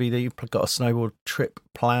snowboarding. Maybe you've got a snowboard trip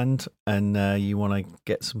planned and you want to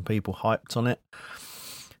get some people hyped on it.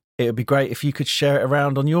 It would be great if you could share it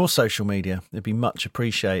around on your social media. It'd be much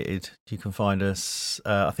appreciated. You can find us,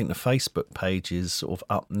 I think the Facebook page is sort of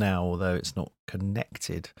up now, although it's not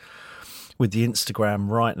connected with the Instagram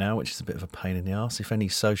right now, which is a bit of a pain in the arse. If any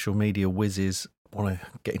social media whizzes want to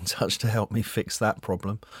get in touch to help me fix that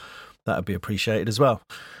problem, that would be appreciated as well.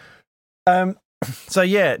 So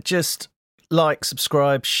yeah, just like,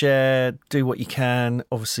 subscribe, share, do what you can.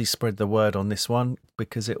 Obviously spread the word on this one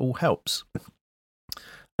because it all helps.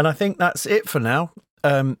 And I think that's it for now.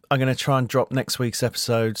 I'm going to try and drop next week's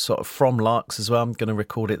episode sort of from Larks as well. I'm going to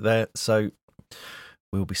record it there. So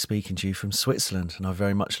we'll be speaking to you from Switzerland and I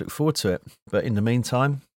very much look forward to it. But in the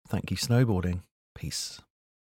meantime, thank you snowboarding. Peace.